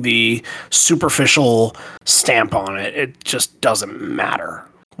putting the superficial stamp on it. It just doesn't matter.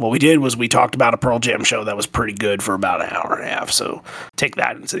 What we did was we talked about a Pearl Jam show that was pretty good for about an hour and a half. So take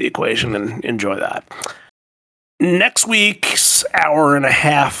that into the equation and enjoy that. Next week's hour and a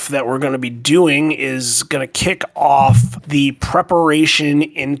half that we're going to be doing is going to kick off the preparation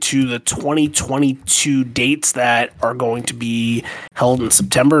into the 2022 dates that are going to be held in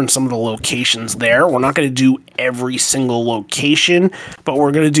September and some of the locations there. We're not going to do every single location, but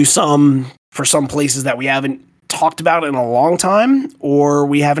we're going to do some for some places that we haven't talked about in a long time, or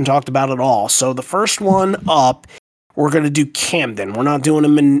we haven't talked about at all. So the first one up, we're going to do Camden. We're not doing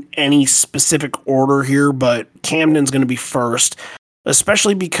them in any specific order here, but Camden's going to be first,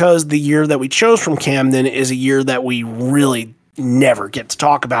 especially because the year that we chose from Camden is a year that we really never get to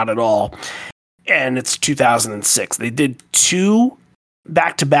talk about at all, and it's 2006. They did 2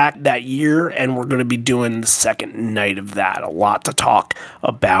 back-to-back that year, and we're going to be doing the second night of that. A lot to talk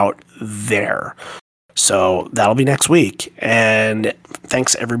about there. So that'll be next week. And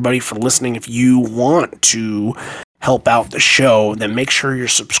thanks everybody for listening. If you want to help out the show, then make sure you're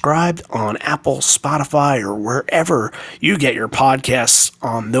subscribed on Apple, Spotify, or wherever you get your podcasts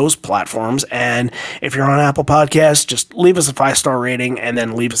on those platforms. And if you're on Apple Podcasts, just leave us a 5-star rating and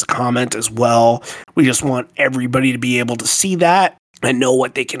then leave us a comment as well. We just want everybody to be able to see that and know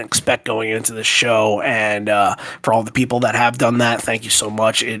what they can expect going into the show. And for all the people that have done that, thank you so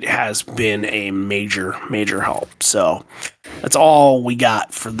much. It has been a major, major help. So that's all we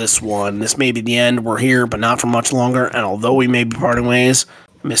got for this one. This may be the end. We're here, but not for much longer. And although we may be parting ways,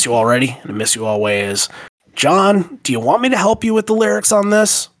 I miss you already, and I miss you always. John, do you want me to help you with the lyrics on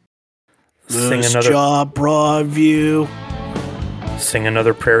this? Sing This another job, Broadview. Sing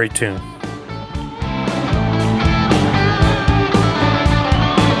another prairie tune.